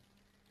bottom.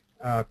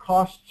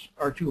 Costs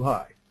are too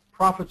high.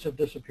 Profits have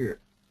disappeared.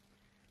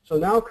 So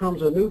now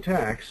comes a new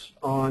tax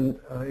on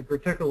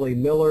particularly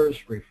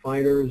millers,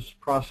 refiners,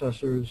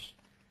 processors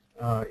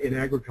in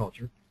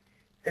agriculture.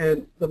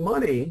 And the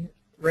money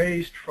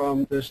raised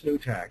from this new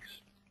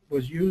tax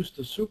was used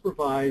to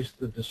supervise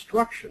the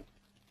destruction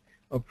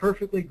of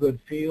perfectly good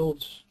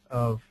fields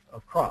of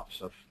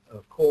crops, of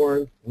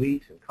corn,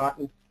 wheat, and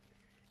cotton,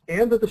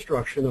 and the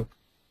destruction of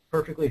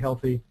perfectly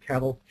healthy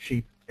cattle,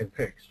 sheep, and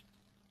pigs.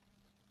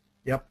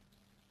 Yep.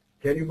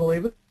 Can you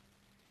believe it?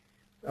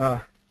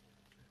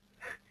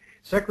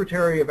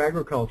 Secretary of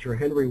Agriculture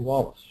Henry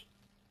Wallace,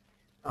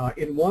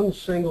 in one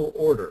single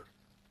order,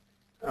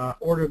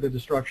 ordered the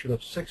destruction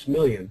of 6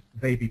 million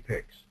baby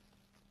pigs.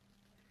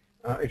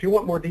 If you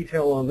want more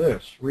detail on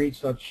this, read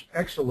such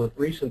excellent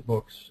recent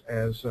books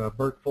as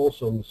Bert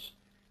Folsom's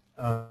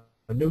A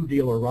New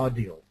Deal or Raw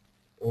Deal,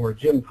 or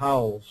Jim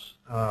Powell's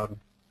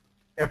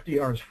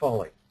FDR's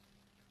Folly,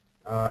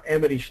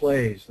 Amity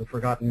Shley's The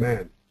Forgotten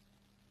Man.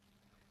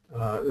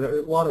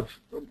 A lot of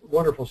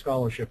wonderful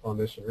scholarship on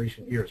this in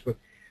recent years. But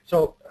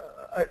so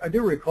I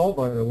do recall,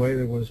 by the way,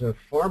 there was a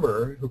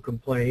farmer who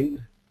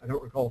complained. I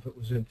don't recall if it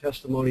was in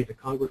testimony to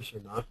Congress or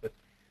not, but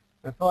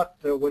I thought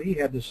what he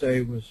had to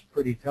say was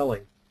pretty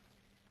telling.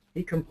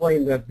 He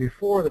complained that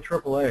before the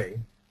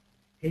AAA,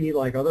 he,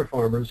 like other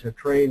farmers, had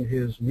trained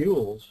his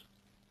mules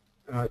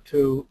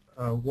to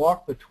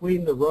walk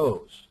between the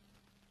rows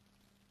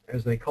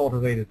as they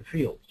cultivated the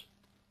fields.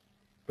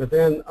 But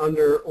then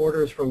under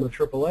orders from the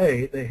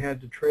AAA, they had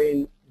to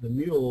train the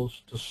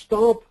mules to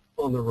stomp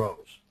on the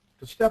rows,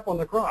 to step on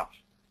the crops.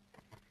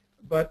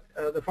 But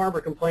the farmer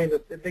complained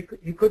that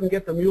he couldn't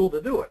get the mule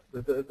to do it.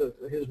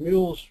 His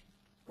mules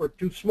were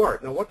too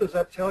smart. Now, what does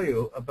that tell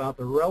you about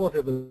the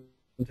relative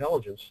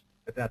intelligence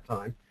at that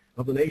time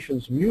of the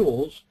nation's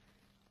mules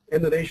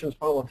and the nation's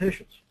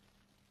politicians?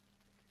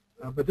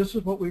 But this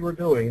is what we were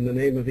doing in the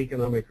name of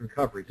economic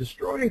recovery,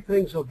 destroying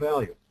things of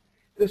value.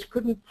 This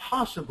couldn't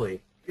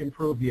possibly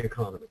improve the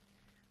economy.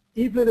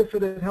 Even if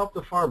it had helped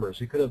the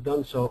farmers, it could have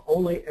done so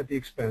only at the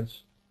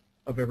expense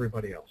of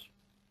everybody else.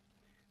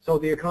 So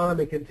the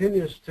economy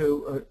continues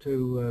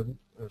to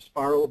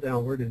spiral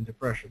downward in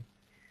depression.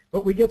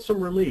 But we get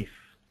some relief,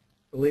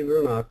 believe it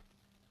or not,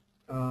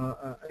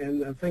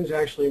 and things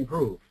actually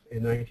improve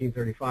in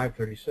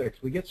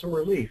 1935-36. We get some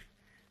relief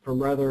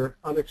from rather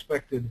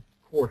unexpected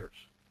quarters.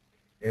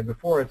 And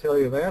before I tell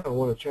you that, I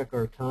want to check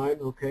our time.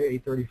 Okay,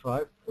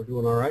 8:35. We're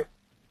doing all right.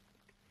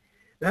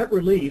 That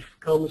relief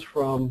comes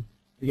from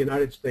the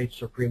United States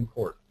Supreme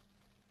Court,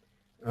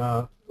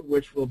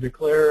 which will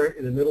declare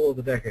in the middle of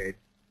the decade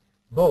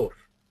both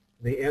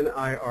the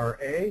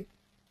NIRA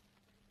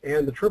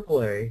and the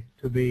AAA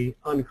to be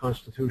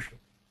unconstitutional,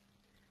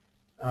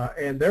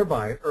 and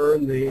thereby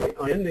earn the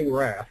unending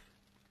wrath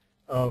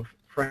of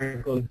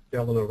Franklin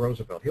Delano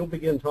Roosevelt. He'll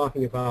begin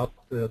talking about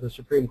the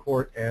Supreme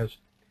Court as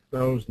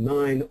those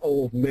 9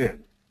 old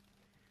men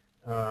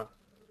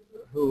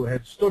who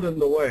had stood in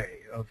the way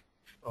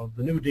of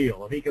the New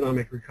Deal, of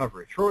economic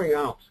recovery, throwing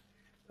out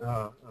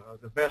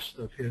the best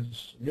of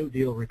his New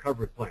Deal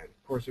recovery plan.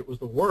 Of course, it was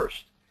the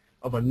worst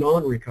of a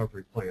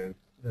non-recovery plan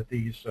that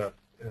these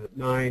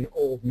 9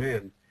 old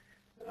men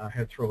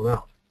had thrown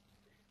out.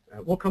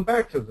 We'll come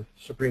back to the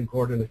Supreme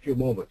Court in a few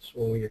moments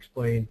when we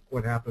explain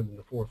what happened in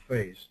the 4th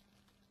phase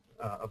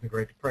of the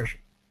Great Depression.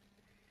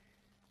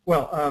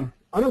 Well,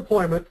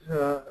 unemployment,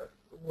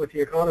 with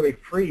the economy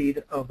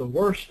freed of the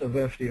worst of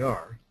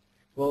FDR,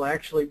 will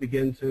actually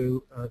begin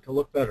to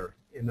look better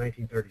in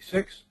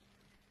 1936,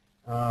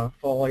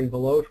 falling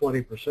below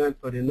 20%.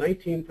 But in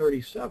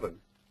 1937,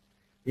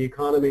 the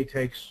economy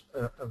takes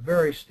a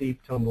very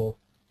steep tumble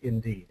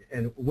indeed.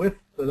 And with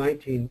the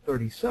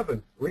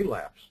 1937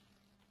 relapse,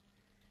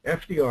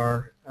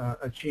 FDR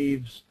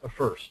achieves a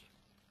first,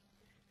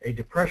 a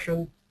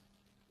depression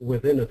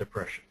within a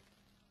depression.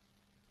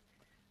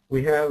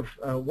 We have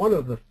one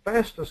of the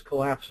fastest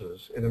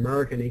collapses in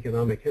American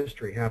economic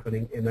history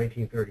happening in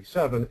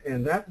 1937,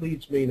 and that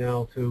leads me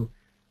now to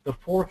the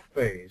fourth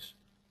phase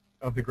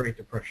of the Great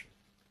Depression,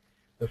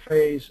 the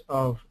phase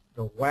of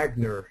the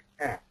Wagner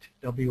Act,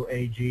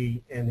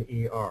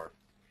 W-A-G-N-E-R.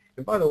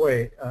 And by the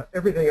way,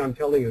 everything I'm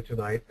telling you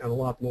tonight and a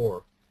lot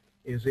more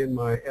is in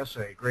my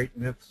essay, Great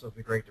Myths of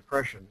the Great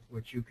Depression,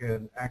 which you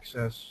can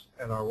access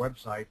at our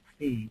website,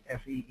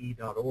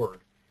 fee.org.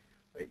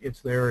 It's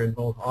there in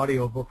both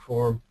audiobook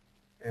form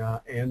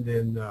and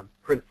in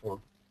print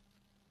form.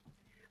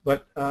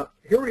 But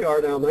here we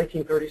are now,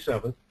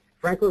 1937.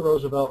 Franklin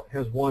Roosevelt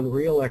has won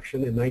re-election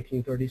in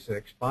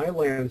 1936 by a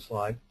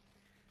landslide.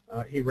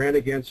 He ran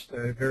against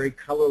a very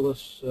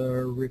colorless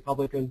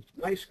Republican,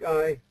 nice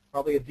guy,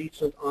 probably a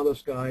decent,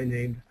 honest guy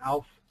named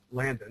Alf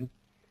Landon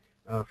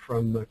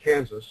from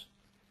Kansas.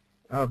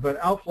 But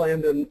Alf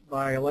Landon,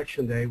 by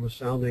election day, was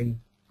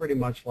sounding pretty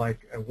much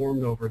like a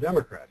warmed-over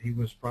Democrat. He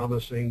was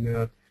promising,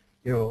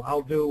 you know,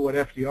 I'll do what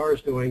FDR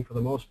is doing for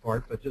the most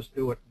part, but just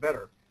do it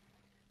better.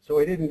 So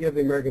he didn't give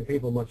the American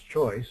people much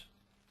choice.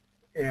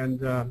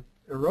 And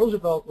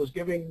Roosevelt was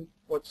giving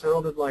what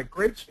sounded like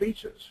great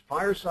speeches,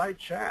 fireside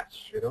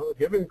chats, you know,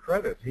 give him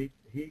credit.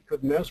 He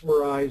could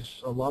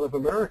mesmerize a lot of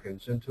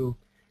Americans into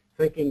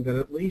thinking that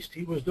at least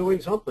he was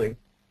doing something.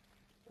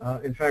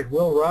 In fact,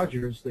 Will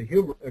Rogers,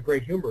 a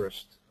great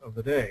humorist of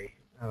the day,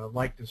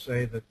 liked to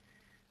say that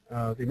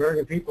the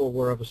American people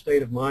were of a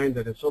state of mind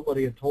that if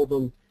somebody had told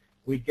them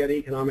we'd get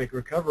economic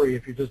recovery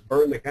if you just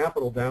burn the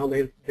Capitol down,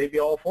 they'd be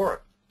all for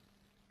it.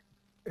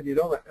 And you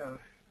know,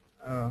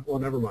 well,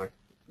 never mind.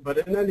 But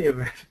in any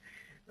event,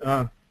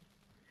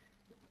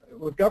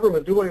 with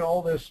government doing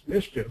all this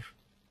mischief,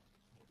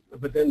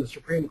 but then the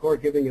Supreme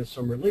Court giving us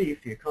some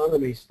relief, the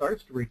economy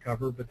starts to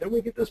recover, but then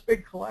we get this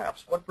big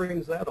collapse. What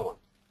brings that on?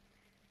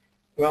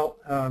 Well,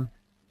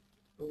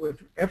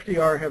 with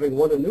FDR having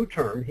won a new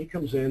term, he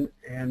comes in,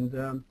 and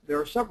there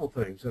are several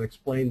things that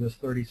explain this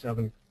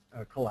 37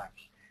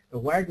 collapse. The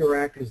Wagner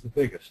Act is the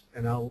biggest,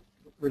 and I'll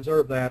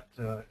reserve that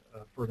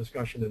for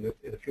discussion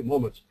in a few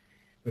moments.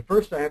 But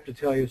first I have to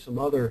tell you some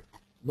other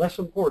less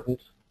important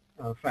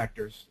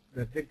factors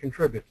that did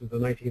contribute to the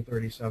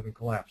 1937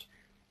 collapse.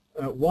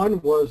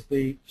 One was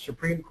the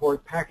Supreme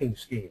Court packing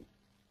scheme.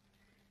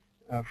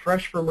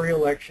 Fresh from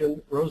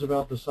re-election,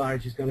 Roosevelt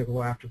decides he's going to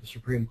go after the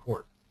Supreme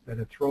Court that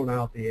had thrown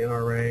out the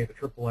NRA, the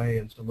AAA,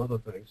 and some other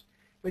things.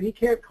 But he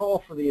can't call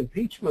for the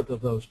impeachment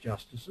of those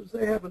justices.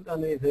 They haven't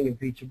done anything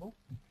impeachable.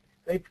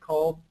 They've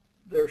called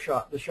the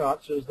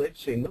shots as they've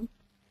seen them.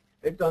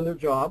 They've done their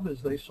job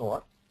as they saw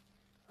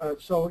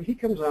it. So he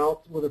comes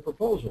out with a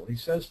proposal. He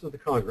says to the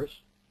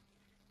Congress,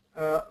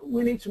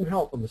 we need some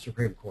help on the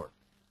Supreme Court.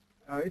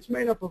 It's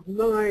made up of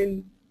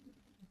 9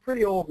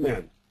 pretty old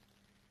men.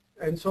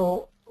 And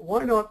so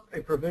why not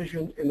a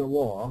provision in the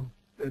law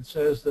that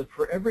says that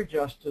for every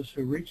justice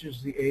who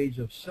reaches the age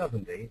of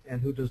 70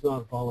 and who does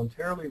not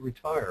voluntarily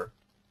retire,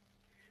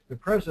 the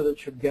president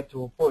should get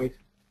to appoint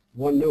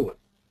one new one.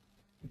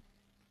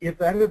 If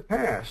that had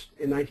passed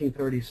in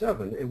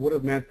 1937, it would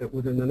have meant that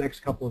within the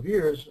next couple of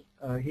years,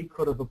 he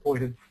could have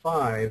appointed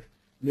 5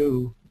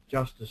 new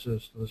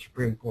justices to the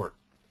Supreme Court,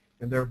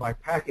 and thereby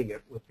packing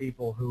it with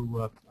people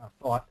who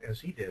thought as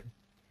he did.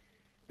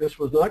 This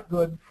was not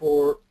good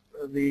for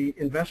the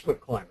investment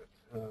climate.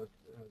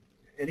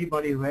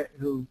 Anybody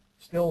who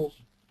still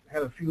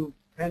had a few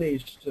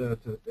pennies to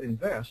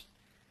invest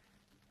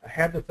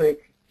had to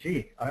think,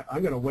 gee,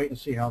 I'm going to wait and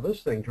see how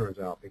this thing turns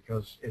out,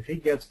 because if he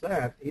gets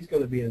that, he's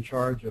going to be in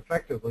charge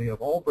effectively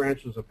of all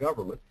branches of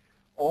government.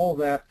 All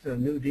that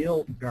New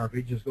Deal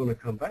garbage is going to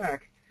come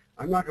back.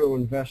 I'm not going to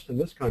invest in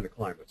this kind of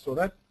climate. So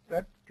that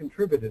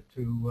contributed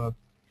to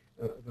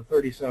the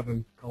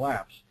 37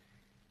 collapse.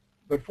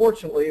 But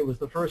fortunately, it was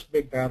the first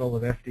big battle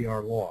that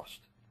FDR lost.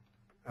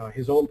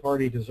 His own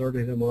party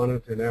deserted him on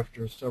it, and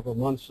after several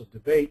months of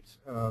debate,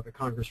 the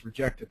Congress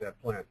rejected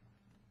that plan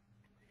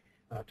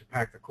to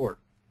pack the court.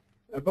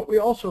 But we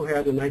also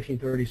had in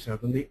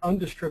 1937 the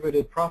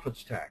undistributed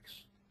profits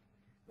tax.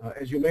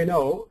 As you may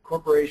know,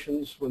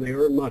 corporations, when they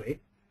earn money,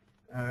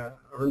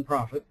 earn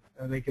profit,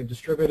 they can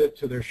distribute it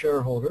to their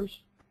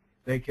shareholders.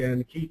 They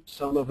can keep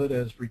some of it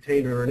as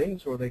retained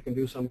earnings, or they can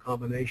do some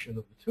combination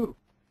of the two.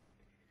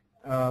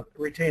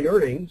 Retained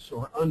earnings,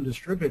 or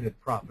undistributed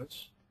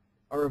profits,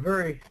 are a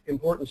very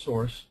important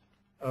source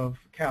of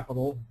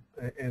capital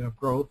and of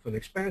growth and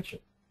expansion.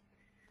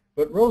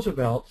 But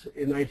Roosevelt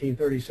in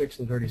 1936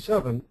 and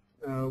 37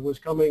 was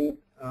coming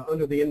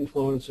under the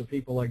influence of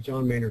people like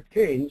John Maynard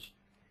Keynes,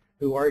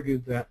 who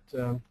argued that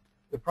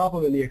the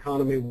problem in the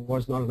economy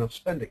was not enough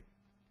spending.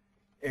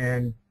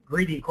 And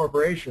greedy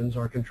corporations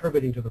are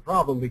contributing to the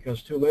problem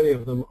because too many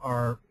of them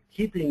are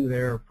keeping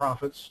their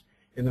profits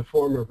in the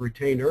form of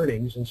retained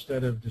earnings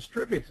instead of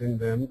distributing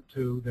them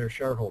to their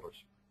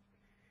shareholders.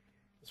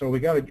 So we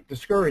got to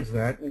discourage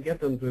that and get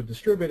them to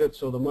distribute it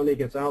so the money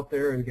gets out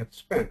there and gets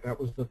spent. That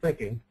was the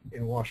thinking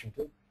in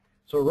Washington.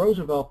 So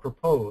Roosevelt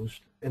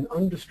proposed an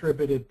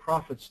undistributed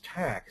profits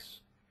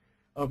tax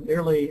of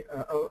nearly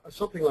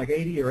something like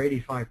 80 or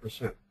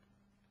 85%.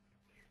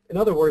 In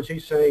other words,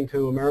 he's saying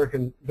to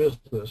American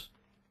business,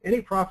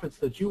 any profits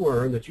that you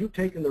earn, that you've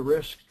taken the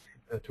risk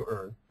to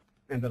earn,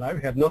 and that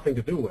I've had nothing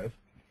to do with,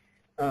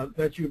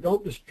 that you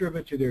don't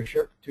distribute to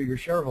your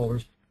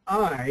shareholders,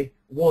 I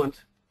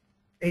want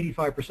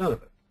 85%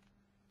 of it,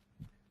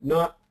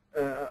 not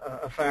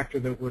a factor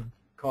that would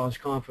cause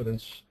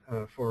confidence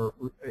for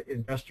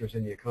investors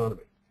in the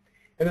economy.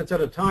 And it's at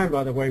a time,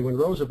 by the way, when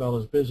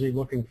Roosevelt is busy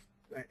looking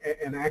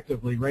and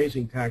actively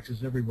raising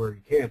taxes everywhere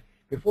he can.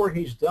 Before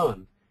he's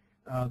done,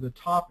 the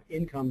top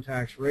income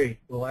tax rate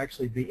will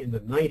actually be in the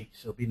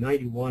 90s. It'll be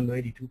 91,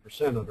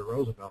 92% under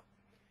Roosevelt.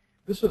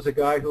 This is a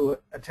guy who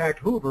attacked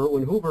Hoover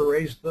when Hoover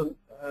raised them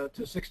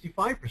to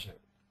 65%.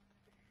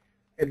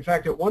 In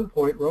fact, at one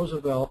point,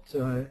 Roosevelt,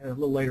 a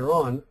little later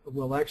on,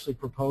 will actually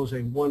propose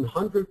a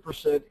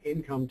 100%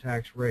 income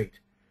tax rate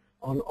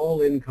on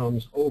all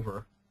incomes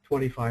over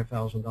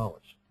 $25,000.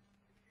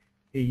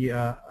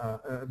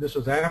 This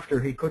was after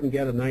he couldn't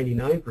get a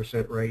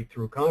 99% rate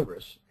through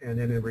Congress, and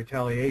then in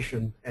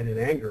retaliation and in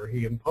anger,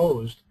 he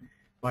imposed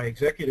by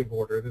executive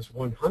order this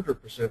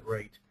 100%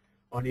 rate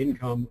on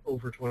income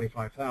over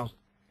 $25,000.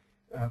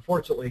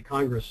 Fortunately,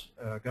 Congress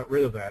got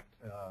rid of that,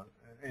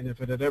 and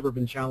if it had ever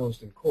been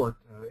challenged in court,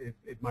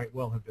 it might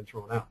well have been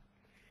thrown out.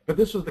 But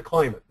this is the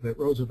climate that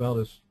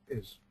Roosevelt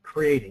is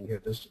creating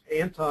here, this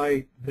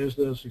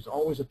anti-business. He's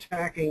always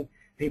attacking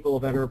people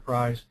of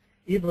enterprise,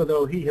 even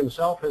though he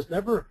himself was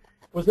never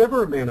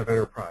a man of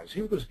enterprise.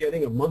 He was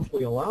getting a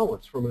monthly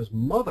allowance from his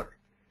mother,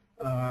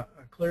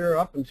 clear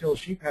up until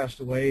she passed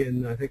away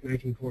in, I think,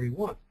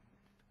 1941.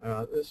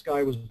 This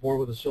guy was born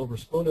with a silver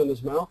spoon in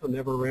his mouth and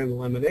never ran a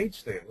lemonade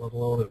stand, let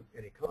alone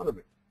an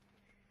economy.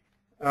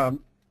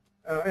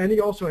 And he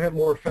also had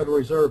more Federal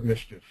Reserve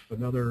mischief,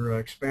 another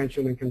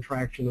expansion and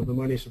contraction of the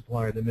money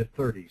supply in the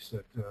mid-30s,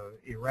 that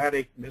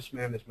erratic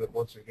mismanagement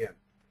once again.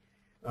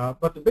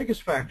 But the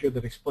biggest factor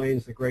that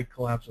explains the great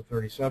collapse of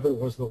 '37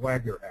 was the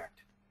Wagner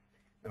Act,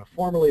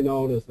 formerly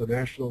known as the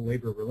National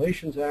Labor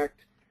Relations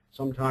Act,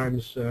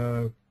 sometimes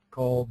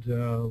called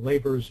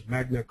Labor's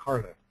Magna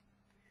Carta.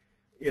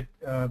 It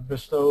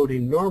bestowed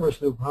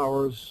enormous new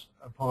powers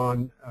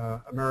upon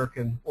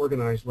American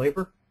organized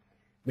labor,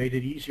 made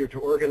it easier to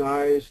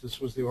organize. This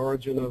was the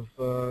origin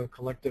of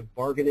collective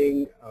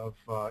bargaining, of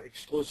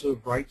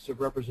exclusive rights of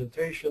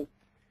representation,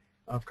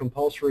 of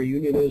compulsory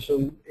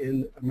unionism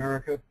in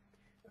America.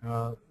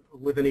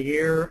 Within a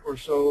year or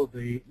so,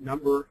 the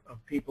number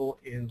of people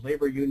in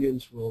labor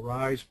unions will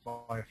rise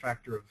by a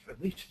factor of at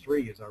least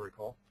 3, as I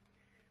recall.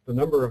 The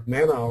number of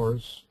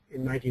man-hours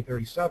in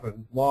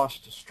 1937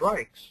 lost to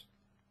strikes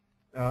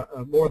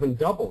more than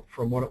doubled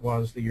from what it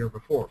was the year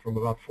before, from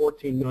about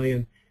 14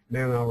 million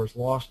man-hours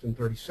lost in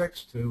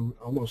 '36 to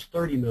almost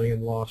 30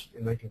 million lost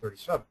in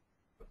 1937.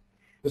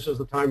 This is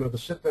the time of the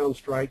sit-down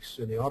strikes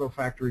in the auto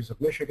factories of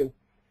Michigan.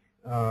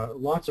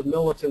 Lots of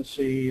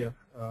militancy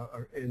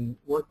in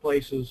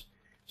workplaces,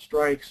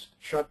 strikes,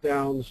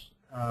 shutdowns,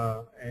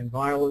 and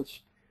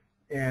violence,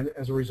 and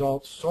as a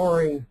result,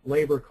 soaring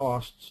labor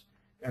costs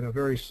and a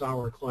very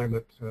sour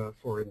climate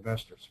for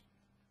investors.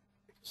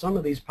 Some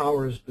of these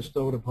powers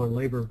bestowed upon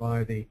labor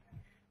by the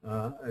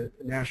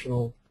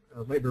National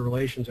Labor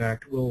Relations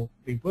Act will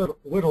be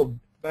whittled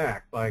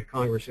back by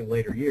Congress in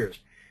later years.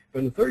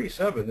 But in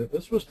 '37,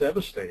 this was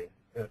devastating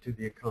to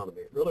the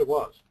economy. It really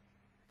was,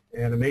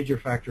 and a major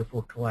factor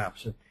for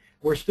collapse. And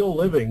we're still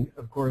living,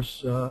 of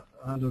course,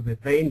 under the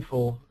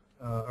baneful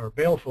or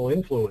baleful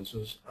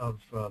influences of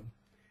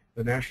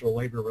the National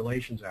Labor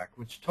Relations Act,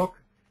 which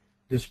took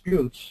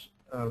disputes,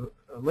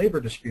 labor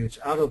disputes,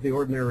 out of the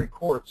ordinary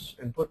courts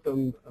and put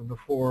them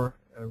before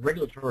a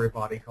regulatory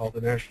body called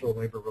the National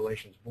Labor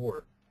Relations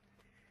Board.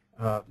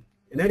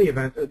 In any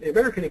event, the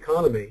American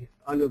economy,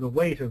 under the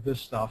weight of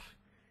this stuff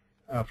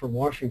from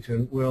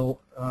Washington,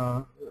 will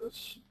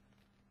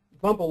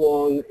bump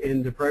along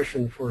in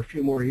depression for a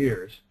few more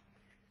years.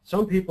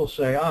 Some people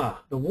say,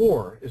 the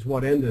war is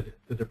what ended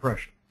the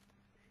Depression.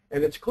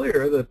 And it's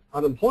clear that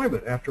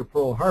unemployment after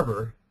Pearl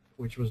Harbor,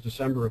 which was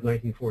December of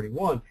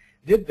 1941,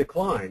 did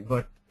decline,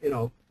 but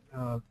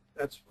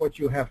that's what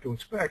you have to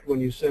expect when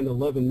you send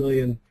 11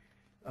 million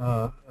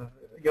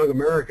young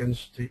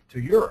Americans to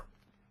Europe.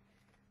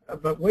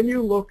 But when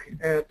you look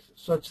at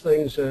such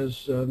things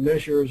as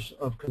measures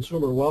of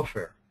consumer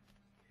welfare,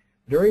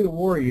 during the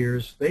war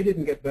years, they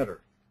didn't get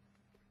better.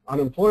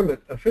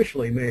 Unemployment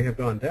officially may have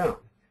gone down,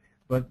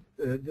 but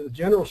the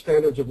general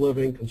standards of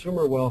living,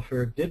 consumer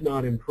welfare, did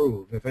not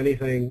improve. If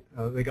anything,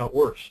 they got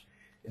worse.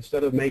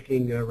 Instead of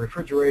making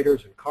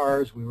refrigerators and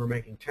cars, we were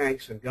making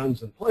tanks and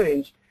guns and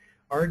planes,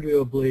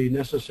 arguably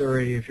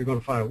necessary if you're going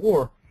to fight a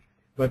war,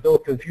 but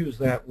don't confuse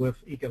that with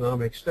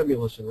economic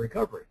stimulus and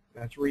recovery.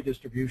 That's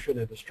redistribution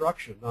and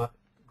destruction, not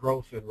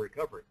growth and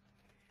recovery.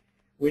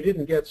 we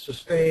didn't get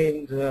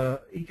sustained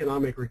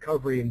economic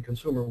recovery and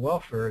consumer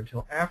welfare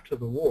until after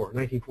the war,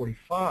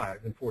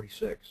 1945 and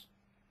 46.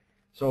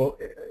 So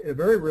in a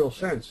very real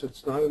sense,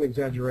 it's not an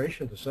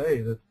exaggeration to say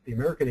that the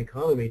American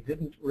economy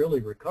didn't really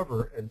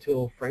recover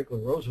until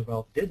Franklin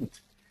Roosevelt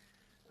didn't.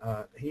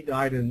 He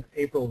died in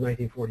April of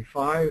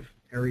 1945.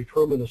 Harry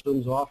Truman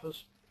assumes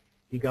office.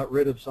 He got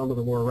rid of some of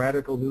the more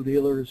radical New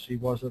Dealers. He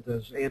wasn't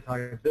as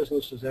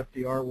anti-business as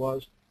FDR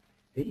was.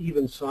 He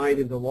even signed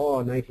into law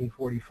in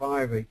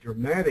 1945 a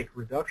dramatic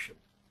reduction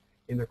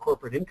in the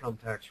corporate income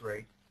tax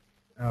rate,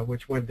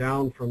 which went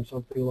down from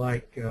something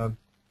like,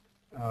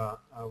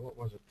 what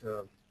was it?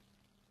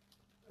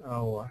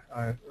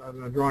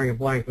 I'm drawing a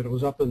blank, but it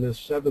was up in the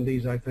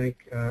 70s, I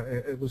think.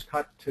 It was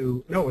cut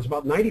to, no, it was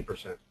about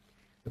 90%.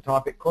 The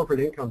topic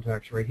corporate income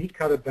tax rate. He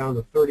cut it down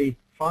to 35%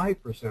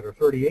 or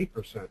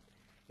 38%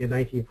 in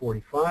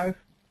 1945.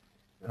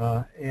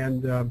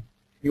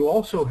 You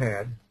also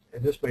had,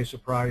 and this may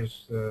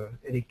surprise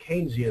any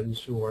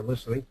Keynesians who are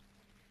listening,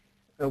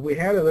 we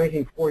had in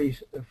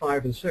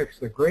 1945 and 6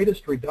 the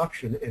greatest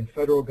reduction in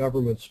federal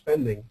government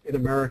spending in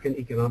American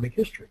economic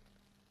history.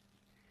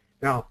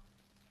 Now,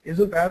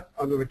 isn't that,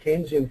 under the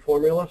Keynesian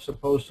formula,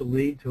 supposed to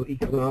lead to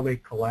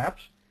economic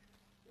collapse?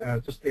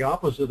 Just the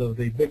opposite of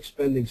the big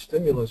spending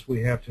stimulus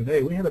we have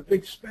today. We had a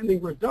big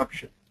spending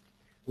reduction,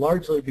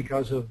 largely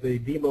because of the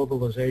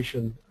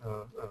demobilization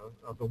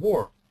of the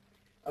war.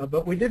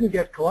 But we didn't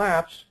get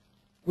collapse.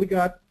 We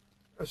got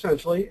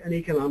essentially an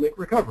economic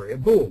recovery, a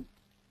boom.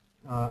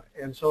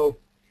 And so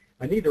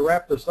I need to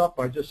wrap this up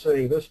by just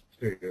saying this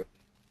to you,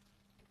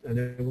 and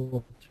then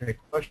we'll take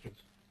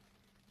questions.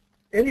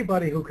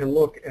 Anybody who can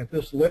look at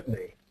this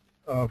litany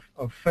of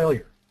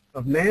failure,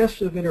 of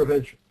massive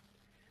intervention,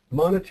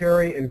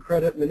 monetary and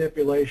credit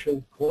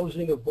manipulation,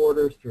 closing of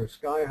borders through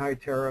sky-high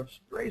tariffs,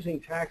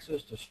 raising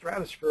taxes to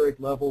stratospheric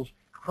levels,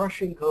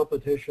 crushing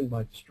competition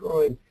by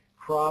destroying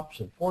crops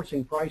and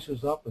forcing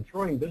prices up and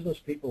throwing business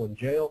people in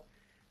jail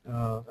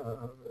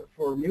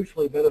for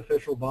mutually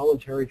beneficial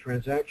voluntary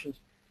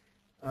transactions.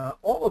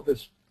 All of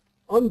this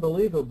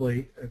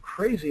unbelievably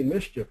crazy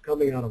mischief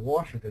coming out of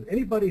Washington.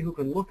 Anybody who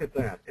can look at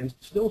that and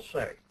still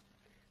say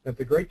that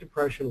the Great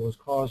Depression was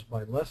caused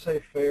by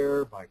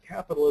laissez-faire, by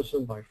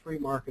capitalism, by free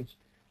markets,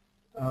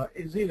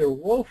 is either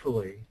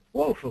woefully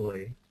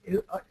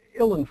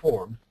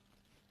ill-informed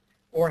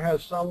or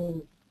has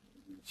some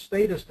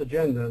statist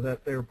agenda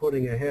that they're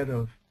putting ahead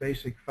of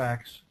basic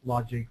facts,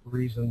 logic,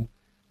 reason,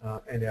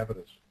 and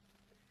evidence.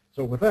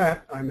 So with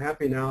that, I'm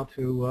happy now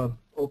to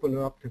open it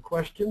up to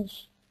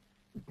questions.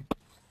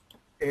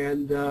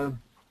 And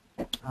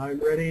I'm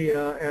ready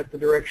at the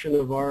direction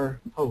of our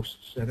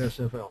hosts at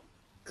SFL.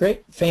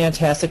 Great.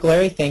 Fantastic,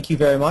 Larry. Thank you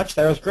very much.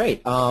 That was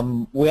great.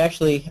 We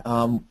actually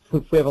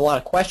we have a lot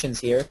of questions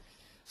here.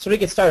 So to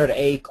get started,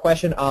 a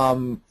question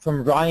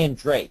from Ryan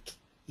Drake.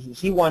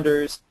 He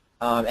wonders,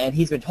 and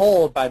he's been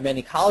told by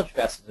many college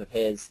professors of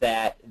his,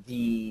 that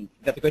the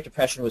Great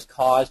Depression was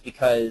caused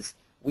because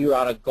we were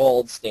on a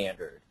gold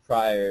standard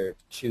prior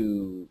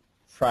to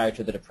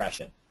the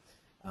Depression.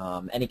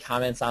 Any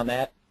comments on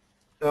that?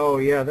 Oh,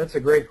 yeah, that's a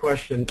great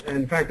question.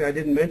 In fact, I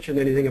didn't mention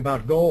anything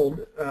about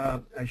gold.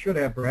 I should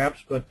have,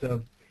 perhaps, but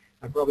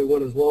I probably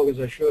went as long as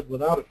I should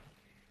without it.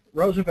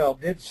 Roosevelt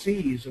did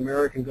seize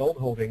American gold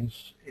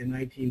holdings in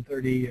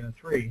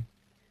 1933.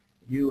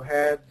 You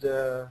had,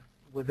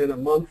 within a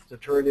month, to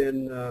turn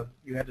in,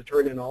 you had to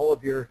turn in all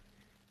of your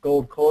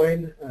gold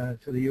coin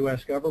to the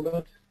U.S.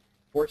 government.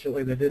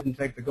 Fortunately, they didn't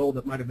take the gold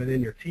that might have been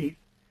in your teeth,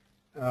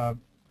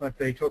 but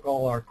they took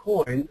all our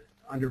coin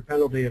under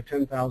penalty of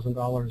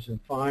 $10,000 in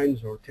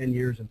fines or 10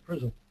 years in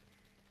prison.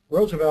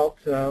 Roosevelt,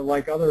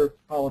 like other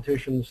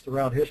politicians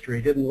throughout history,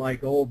 didn't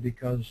like gold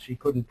because he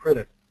couldn't print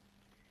it.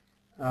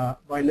 By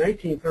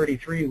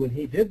 1933, when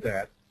he did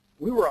that,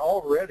 we were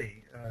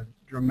already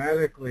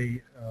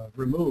dramatically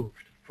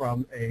removed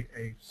from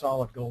a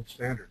solid gold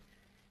standard.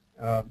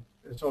 And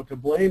so to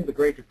blame the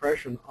Great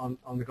Depression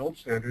on the gold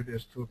standard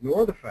is to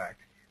ignore the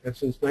fact that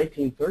since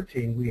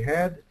 1913 we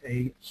had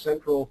a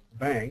central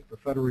bank, the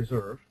Federal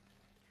Reserve.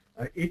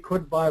 It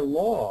could, by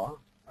law,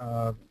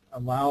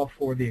 allow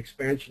for the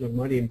expansion of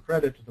money and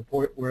credit to the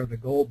point where the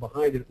gold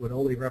behind it would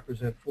only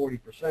represent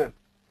 40%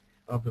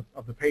 of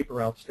the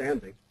paper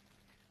outstanding.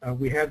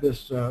 We had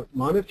this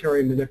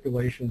monetary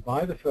manipulation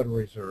by the Federal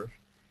Reserve.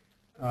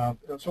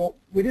 So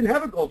we didn't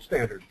have a gold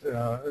standard,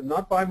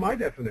 not by my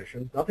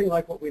definition, nothing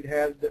like what we'd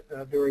had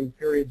during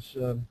periods,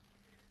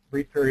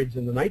 brief periods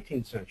in the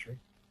 19th century.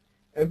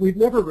 And we've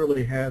never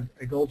really had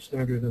a gold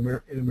standard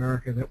in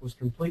America that was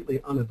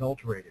completely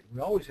unadulterated. We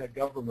always had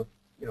government,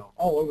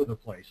 all over the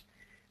place.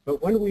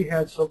 But when we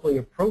had something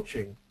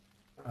approaching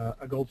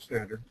a gold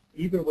standard,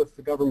 even with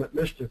the government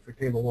mischief that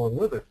came along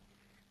with it,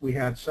 we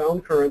had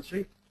sound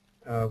currency.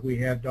 We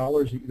had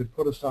dollars that you could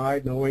put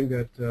aside, knowing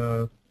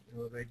that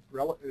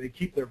they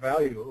keep their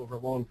value over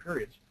long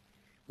periods.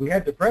 We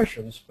had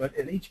depressions, but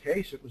in each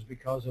case it was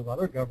because of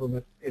other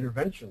government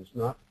interventions,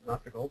 not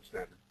the gold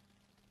standard.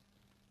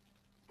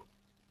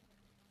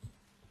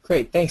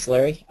 Great, thanks,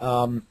 Larry.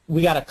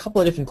 We got a couple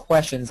of different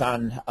questions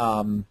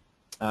on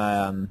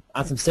on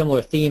some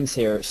similar themes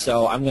here,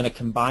 so I'm going to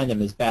combine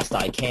them as best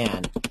I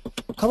can.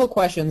 A couple of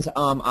questions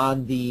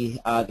on the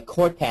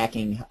court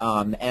packing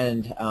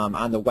and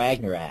on the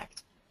Wagner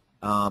Act.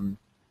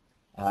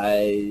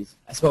 I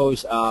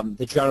suppose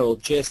the general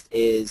gist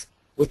is,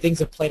 would things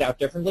have played out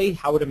differently?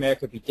 How would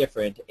America be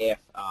different if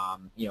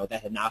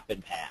that had not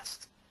been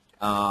passed?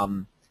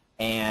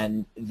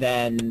 And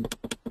then,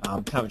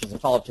 kind of just a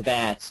follow-up to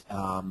that,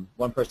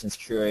 one person's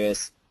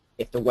curious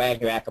if the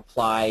Wagner Act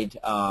applied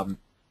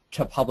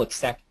to public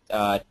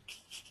sector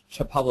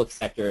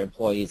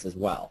employees as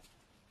well.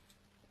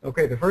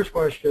 Okay, the first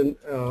question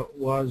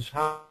was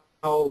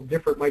how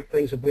different might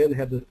things have been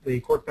had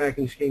the court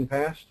packing scheme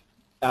passed?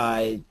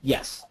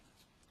 Yes.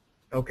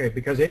 Okay,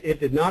 because it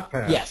did not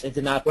pass. Yes, it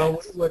did not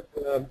pass. Well,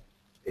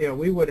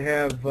 we wouldn't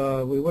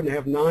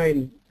have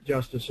 9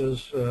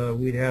 justices.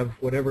 We'd have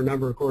whatever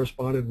number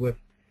corresponded with,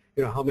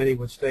 how many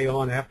would stay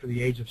on after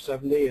the age of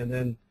 70, and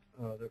then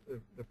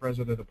the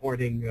president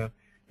appointing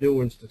new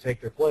ones to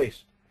take their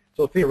place.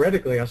 So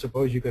theoretically, I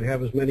suppose you could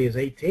have as many as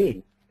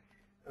 18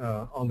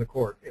 on the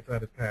court if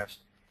that had passed.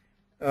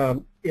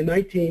 In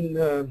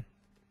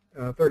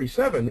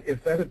 1937,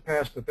 if that had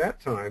passed at that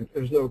time,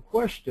 there's no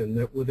question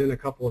that within a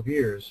couple of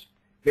years,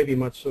 maybe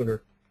much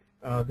sooner,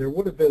 there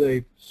would have been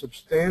a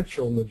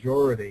substantial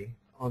majority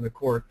on the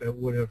court that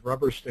would have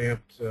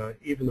rubber-stamped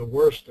even the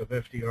worst of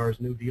FDR's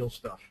New Deal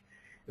stuff.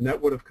 And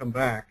that would have come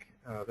back,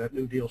 that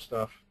New Deal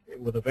stuff,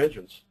 with a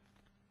vengeance.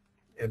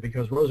 And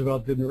because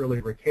Roosevelt didn't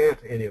really recant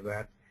any of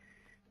that,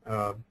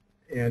 I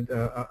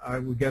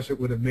would guess it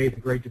would have made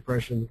the Great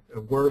Depression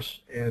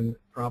worse and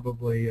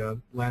probably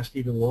last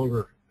even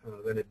longer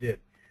than it did.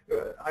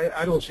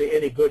 I don't see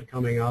any good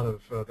coming out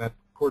of that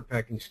court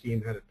packing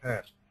scheme had it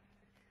passed.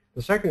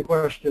 The second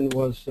question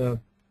was,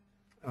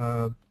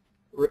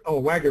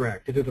 Wagner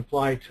Act, did it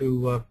apply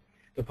to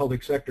the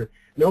public sector?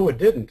 No, it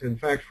didn't. In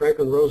fact,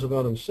 Franklin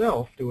Roosevelt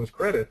himself, to his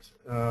credit,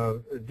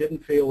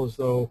 didn't feel as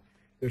though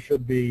there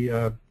should be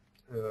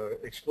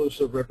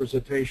exclusive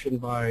representation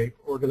by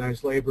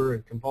organized labor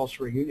and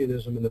compulsory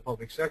unionism in the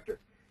public sector.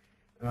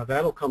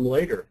 That'll come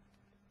later,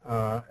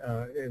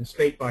 and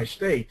state by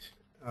state,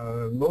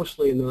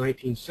 mostly in the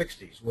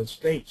 1960s, when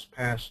states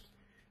passed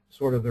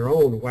sort of their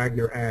own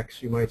Wagner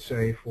Acts, you might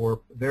say,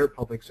 for their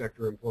public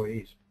sector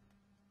employees.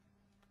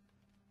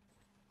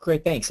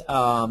 Great, thanks.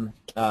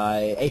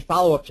 A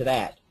follow-up to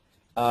that.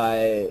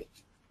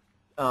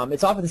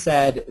 It's often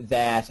said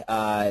that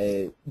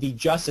the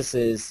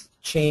justices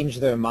changed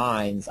their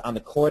minds on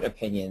the court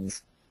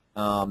opinions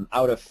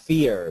out of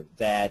fear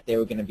that they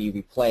were going to be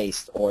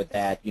replaced or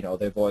that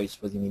their voice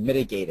was going to be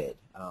mitigated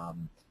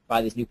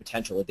by these new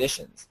potential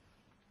additions.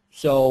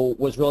 So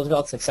was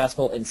Roosevelt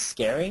successful in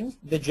scaring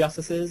the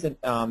justices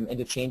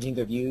into changing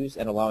their views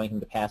and allowing him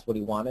to pass what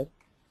he wanted?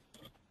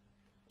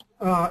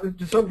 To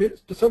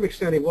some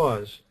extent he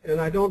was, and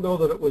I don't know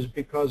that it was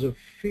because of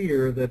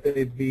fear that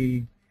they'd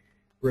be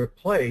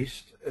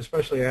replaced,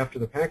 especially after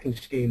the packing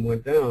scheme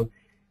went down.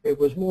 It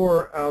was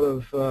more out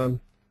of,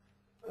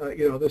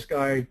 this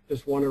guy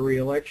just won a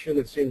re-election.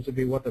 It seems to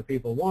be what the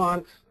people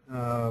want,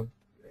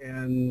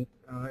 and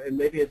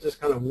maybe it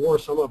just kind of wore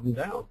some of them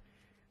down.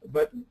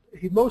 But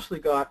he mostly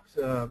got,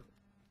 over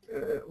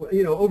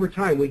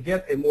time we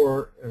get a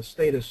more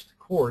statist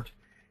court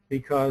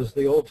because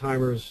the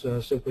old-timers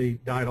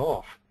simply died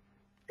off.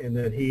 And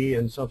then he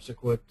and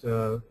subsequent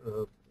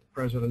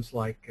presidents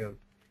like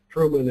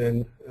Truman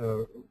and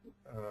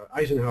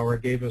Eisenhower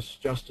gave us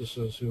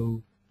justices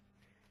who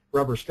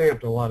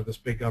rubber-stamped a lot of this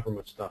big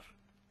government stuff.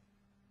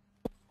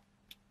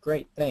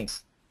 Great,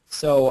 thanks.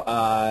 So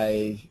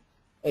a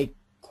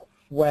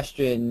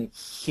question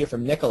here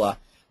from Nicola.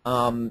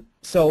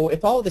 So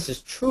if all of this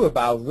is true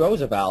about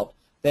Roosevelt,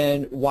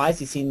 then why is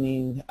he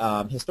seen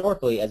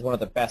historically as one of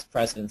the best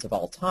presidents of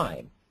all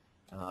time?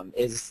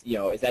 Is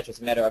that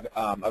just a matter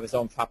of his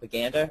own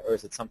propaganda, or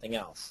is it something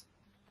else?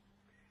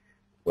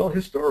 Well,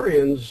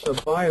 historians,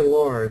 by and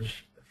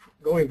large,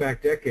 going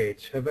back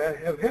decades, have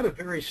had a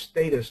very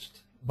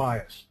statist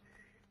bias.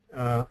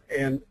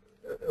 And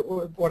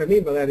what I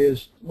mean by that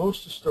is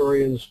most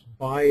historians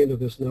buy into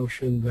this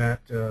notion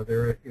that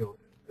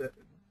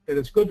that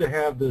it's good to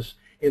have this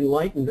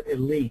enlightened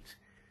elite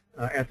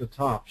at the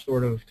top,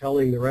 sort of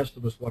telling the rest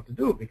of us what to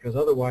do, because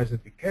otherwise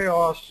it'd be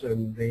chaos,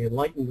 and the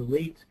enlightened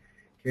elite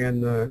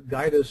can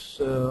guide us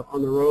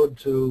on the road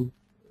to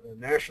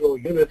national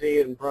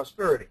unity and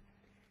prosperity.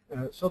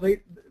 So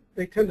they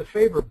tend to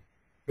favor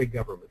big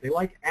government. They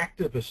like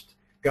activist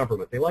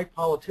government. They like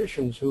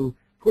politicians who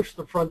push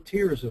the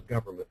frontiers of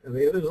government. And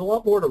there's a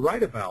lot more to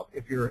write about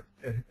if you're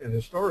an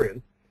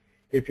historian.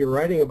 If you're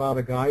writing about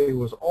a guy who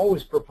was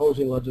always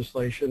proposing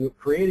legislation,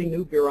 creating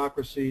new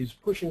bureaucracies,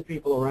 pushing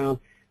people around,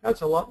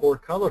 that's a lot more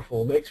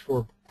colorful, makes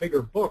for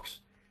bigger books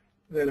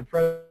than a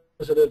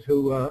president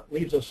who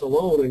leaves us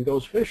alone and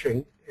goes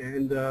fishing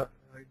and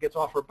gets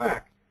off her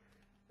back.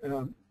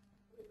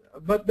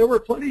 But there were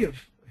plenty of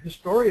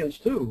historians,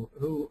 too,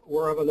 who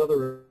were of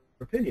another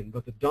opinion.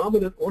 But the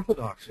dominant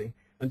orthodoxy,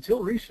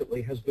 until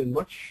recently, has been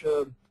much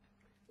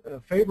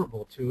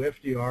favorable to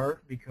FDR,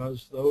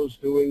 because those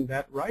doing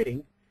that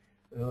writing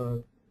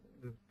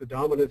the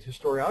dominant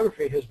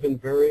historiography has been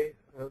very,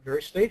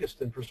 very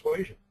statist in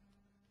persuasion.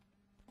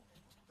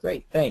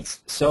 Great,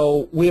 thanks.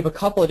 So we have a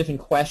couple of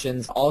different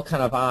questions, all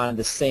kind of on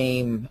the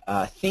same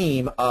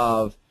theme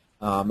of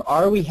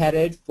are we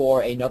headed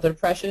for another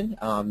depression?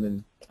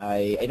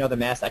 Another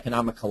mass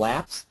economic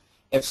collapse?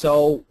 If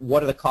so,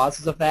 what are the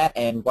causes of that,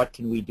 and what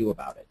can we do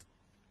about it?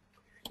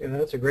 Yeah,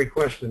 that's a great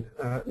question.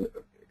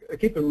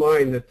 Keep in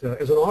mind that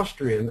as an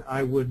Austrian,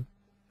 I would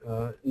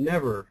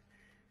never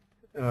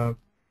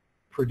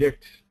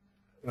predict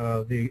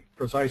the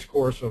precise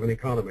course of an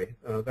economy.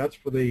 That's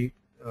for the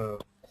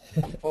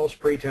false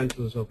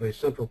pretenses of the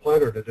central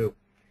planner to do,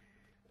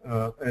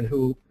 and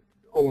who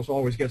almost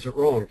always gets it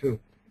wrong, too.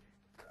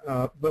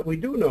 But we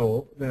do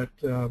know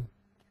that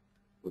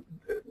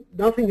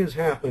nothing has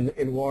happened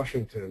in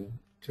Washington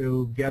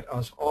to get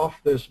us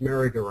off this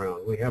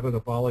merry-go-round. We haven't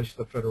abolished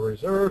the Federal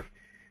Reserve.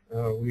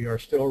 We are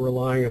still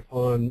relying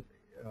upon,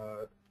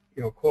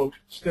 quote,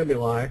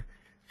 stimuli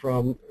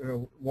from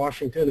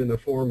Washington in the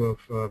form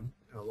of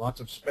lots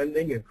of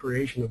spending and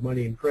creation of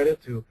money and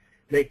credit to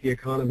make the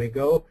economy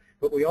go.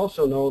 But we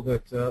also know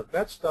that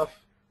that stuff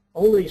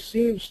only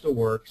seems to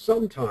work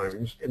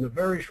sometimes in the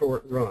very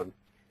short run.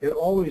 It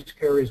always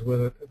carries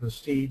with it the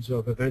seeds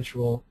of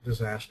eventual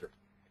disaster.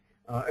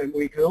 And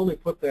we can only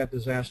put that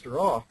disaster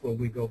off when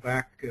we go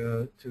back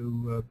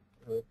to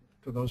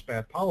those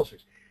bad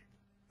policies.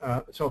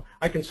 So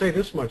I can say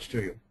this much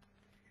to you,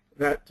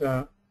 that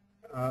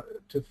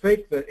to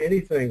think that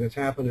anything that's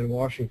happened in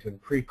Washington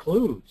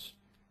precludes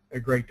a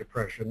Great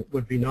Depression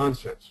would be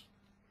nonsense.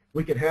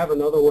 We could have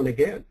another one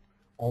again.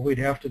 All we'd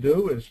have to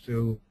do is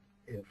to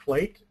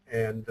inflate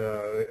and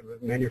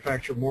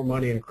manufacture more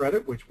money and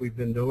credit, which we've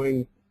been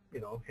doing,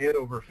 hand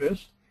over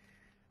fist.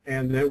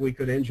 And then we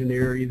could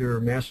engineer either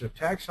massive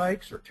tax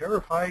hikes or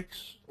tariff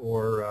hikes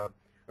or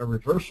a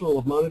reversal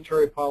of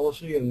monetary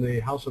policy, and the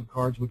house of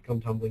cards would come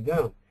tumbling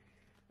down.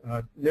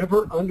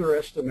 Never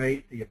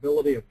underestimate the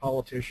ability of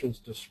politicians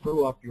to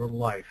screw up your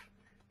life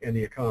and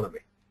the economy.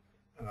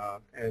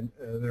 And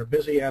they're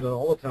busy at it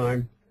all the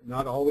time,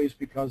 not always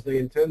because they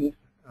intend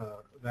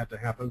that to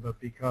happen, but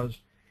because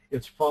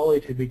it's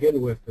folly to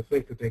begin with to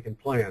think that they can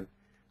plan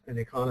an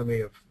economy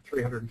of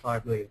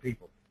 305 million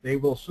people. They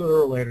will sooner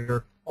or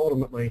later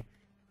ultimately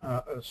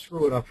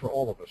screw it up for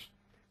all of us.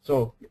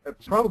 So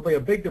probably a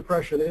big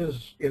depression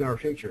is in our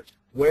future.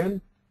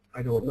 When?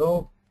 I don't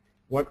know.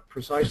 What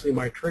precisely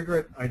might trigger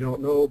it? I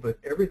don't know, but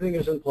everything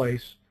is in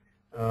place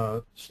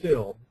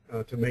still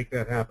to make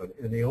that happen.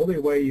 And the only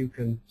way you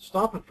can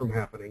stop it from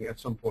happening at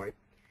some point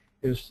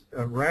is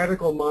a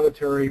radical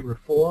monetary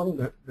reform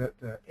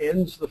that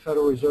ends the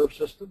Federal Reserve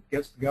System,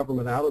 gets the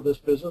government out of this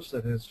business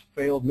that has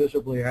failed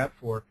miserably at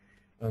for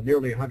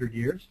nearly 100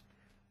 years,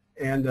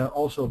 and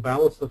also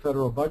balance the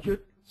federal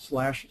budget,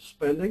 slash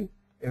spending,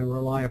 and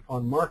rely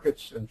upon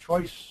markets and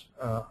choice,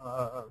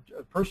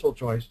 personal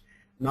choice,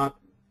 not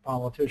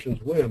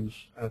politicians' whims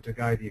to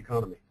guide the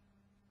economy.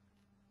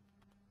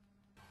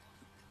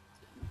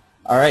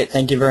 All right,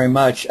 thank you very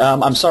much.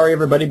 I'm sorry,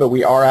 everybody, but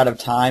we are out of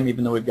time,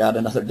 even though we've got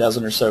another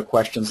dozen or so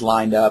questions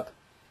lined up.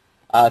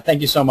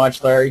 Thank you so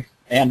much, Larry,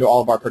 and to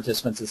all of our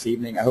participants this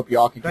evening. I hope you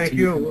all can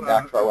continue coming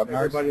back to our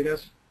webinars. Everybody,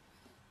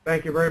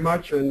 thank you very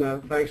much,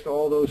 and thanks to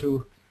all those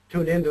who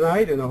tuned in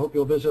tonight, and I hope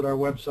you'll visit our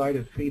website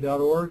at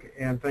fee.org,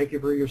 and thank you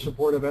for your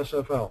support of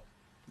SFL.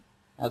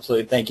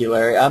 Absolutely. Thank you,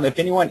 Larry. If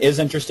anyone is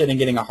interested in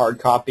getting a hard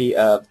copy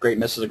of Great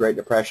Myths of the Great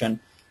Depression,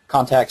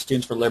 contact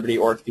Students for Liberty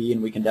or Fee,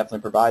 and we can definitely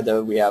provide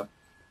those. We have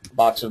a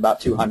box of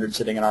about 200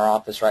 sitting in our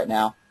office right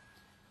now.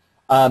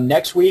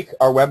 Next week,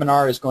 our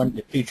webinar is going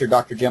to feature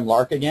Dr. Jim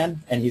Lark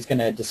again, and he's going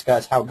to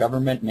discuss how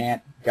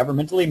governmentally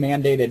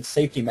mandated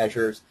safety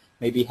measures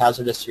may be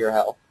hazardous to your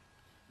health.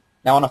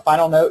 Now, on a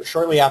final note,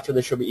 shortly after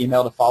this, you'll be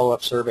emailed a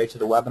follow-up survey to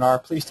the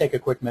webinar. Please take a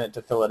quick minute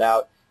to fill it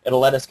out.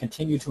 It'll let us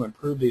continue to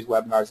improve these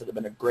webinars that have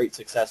been a great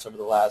success over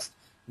the last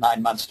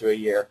 9 months to a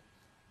year.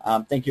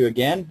 Thank you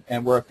again,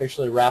 and we're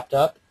officially wrapped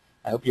up.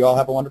 I hope you all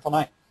have a wonderful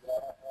night.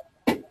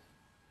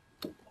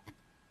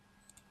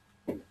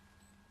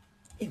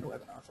 In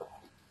webinar.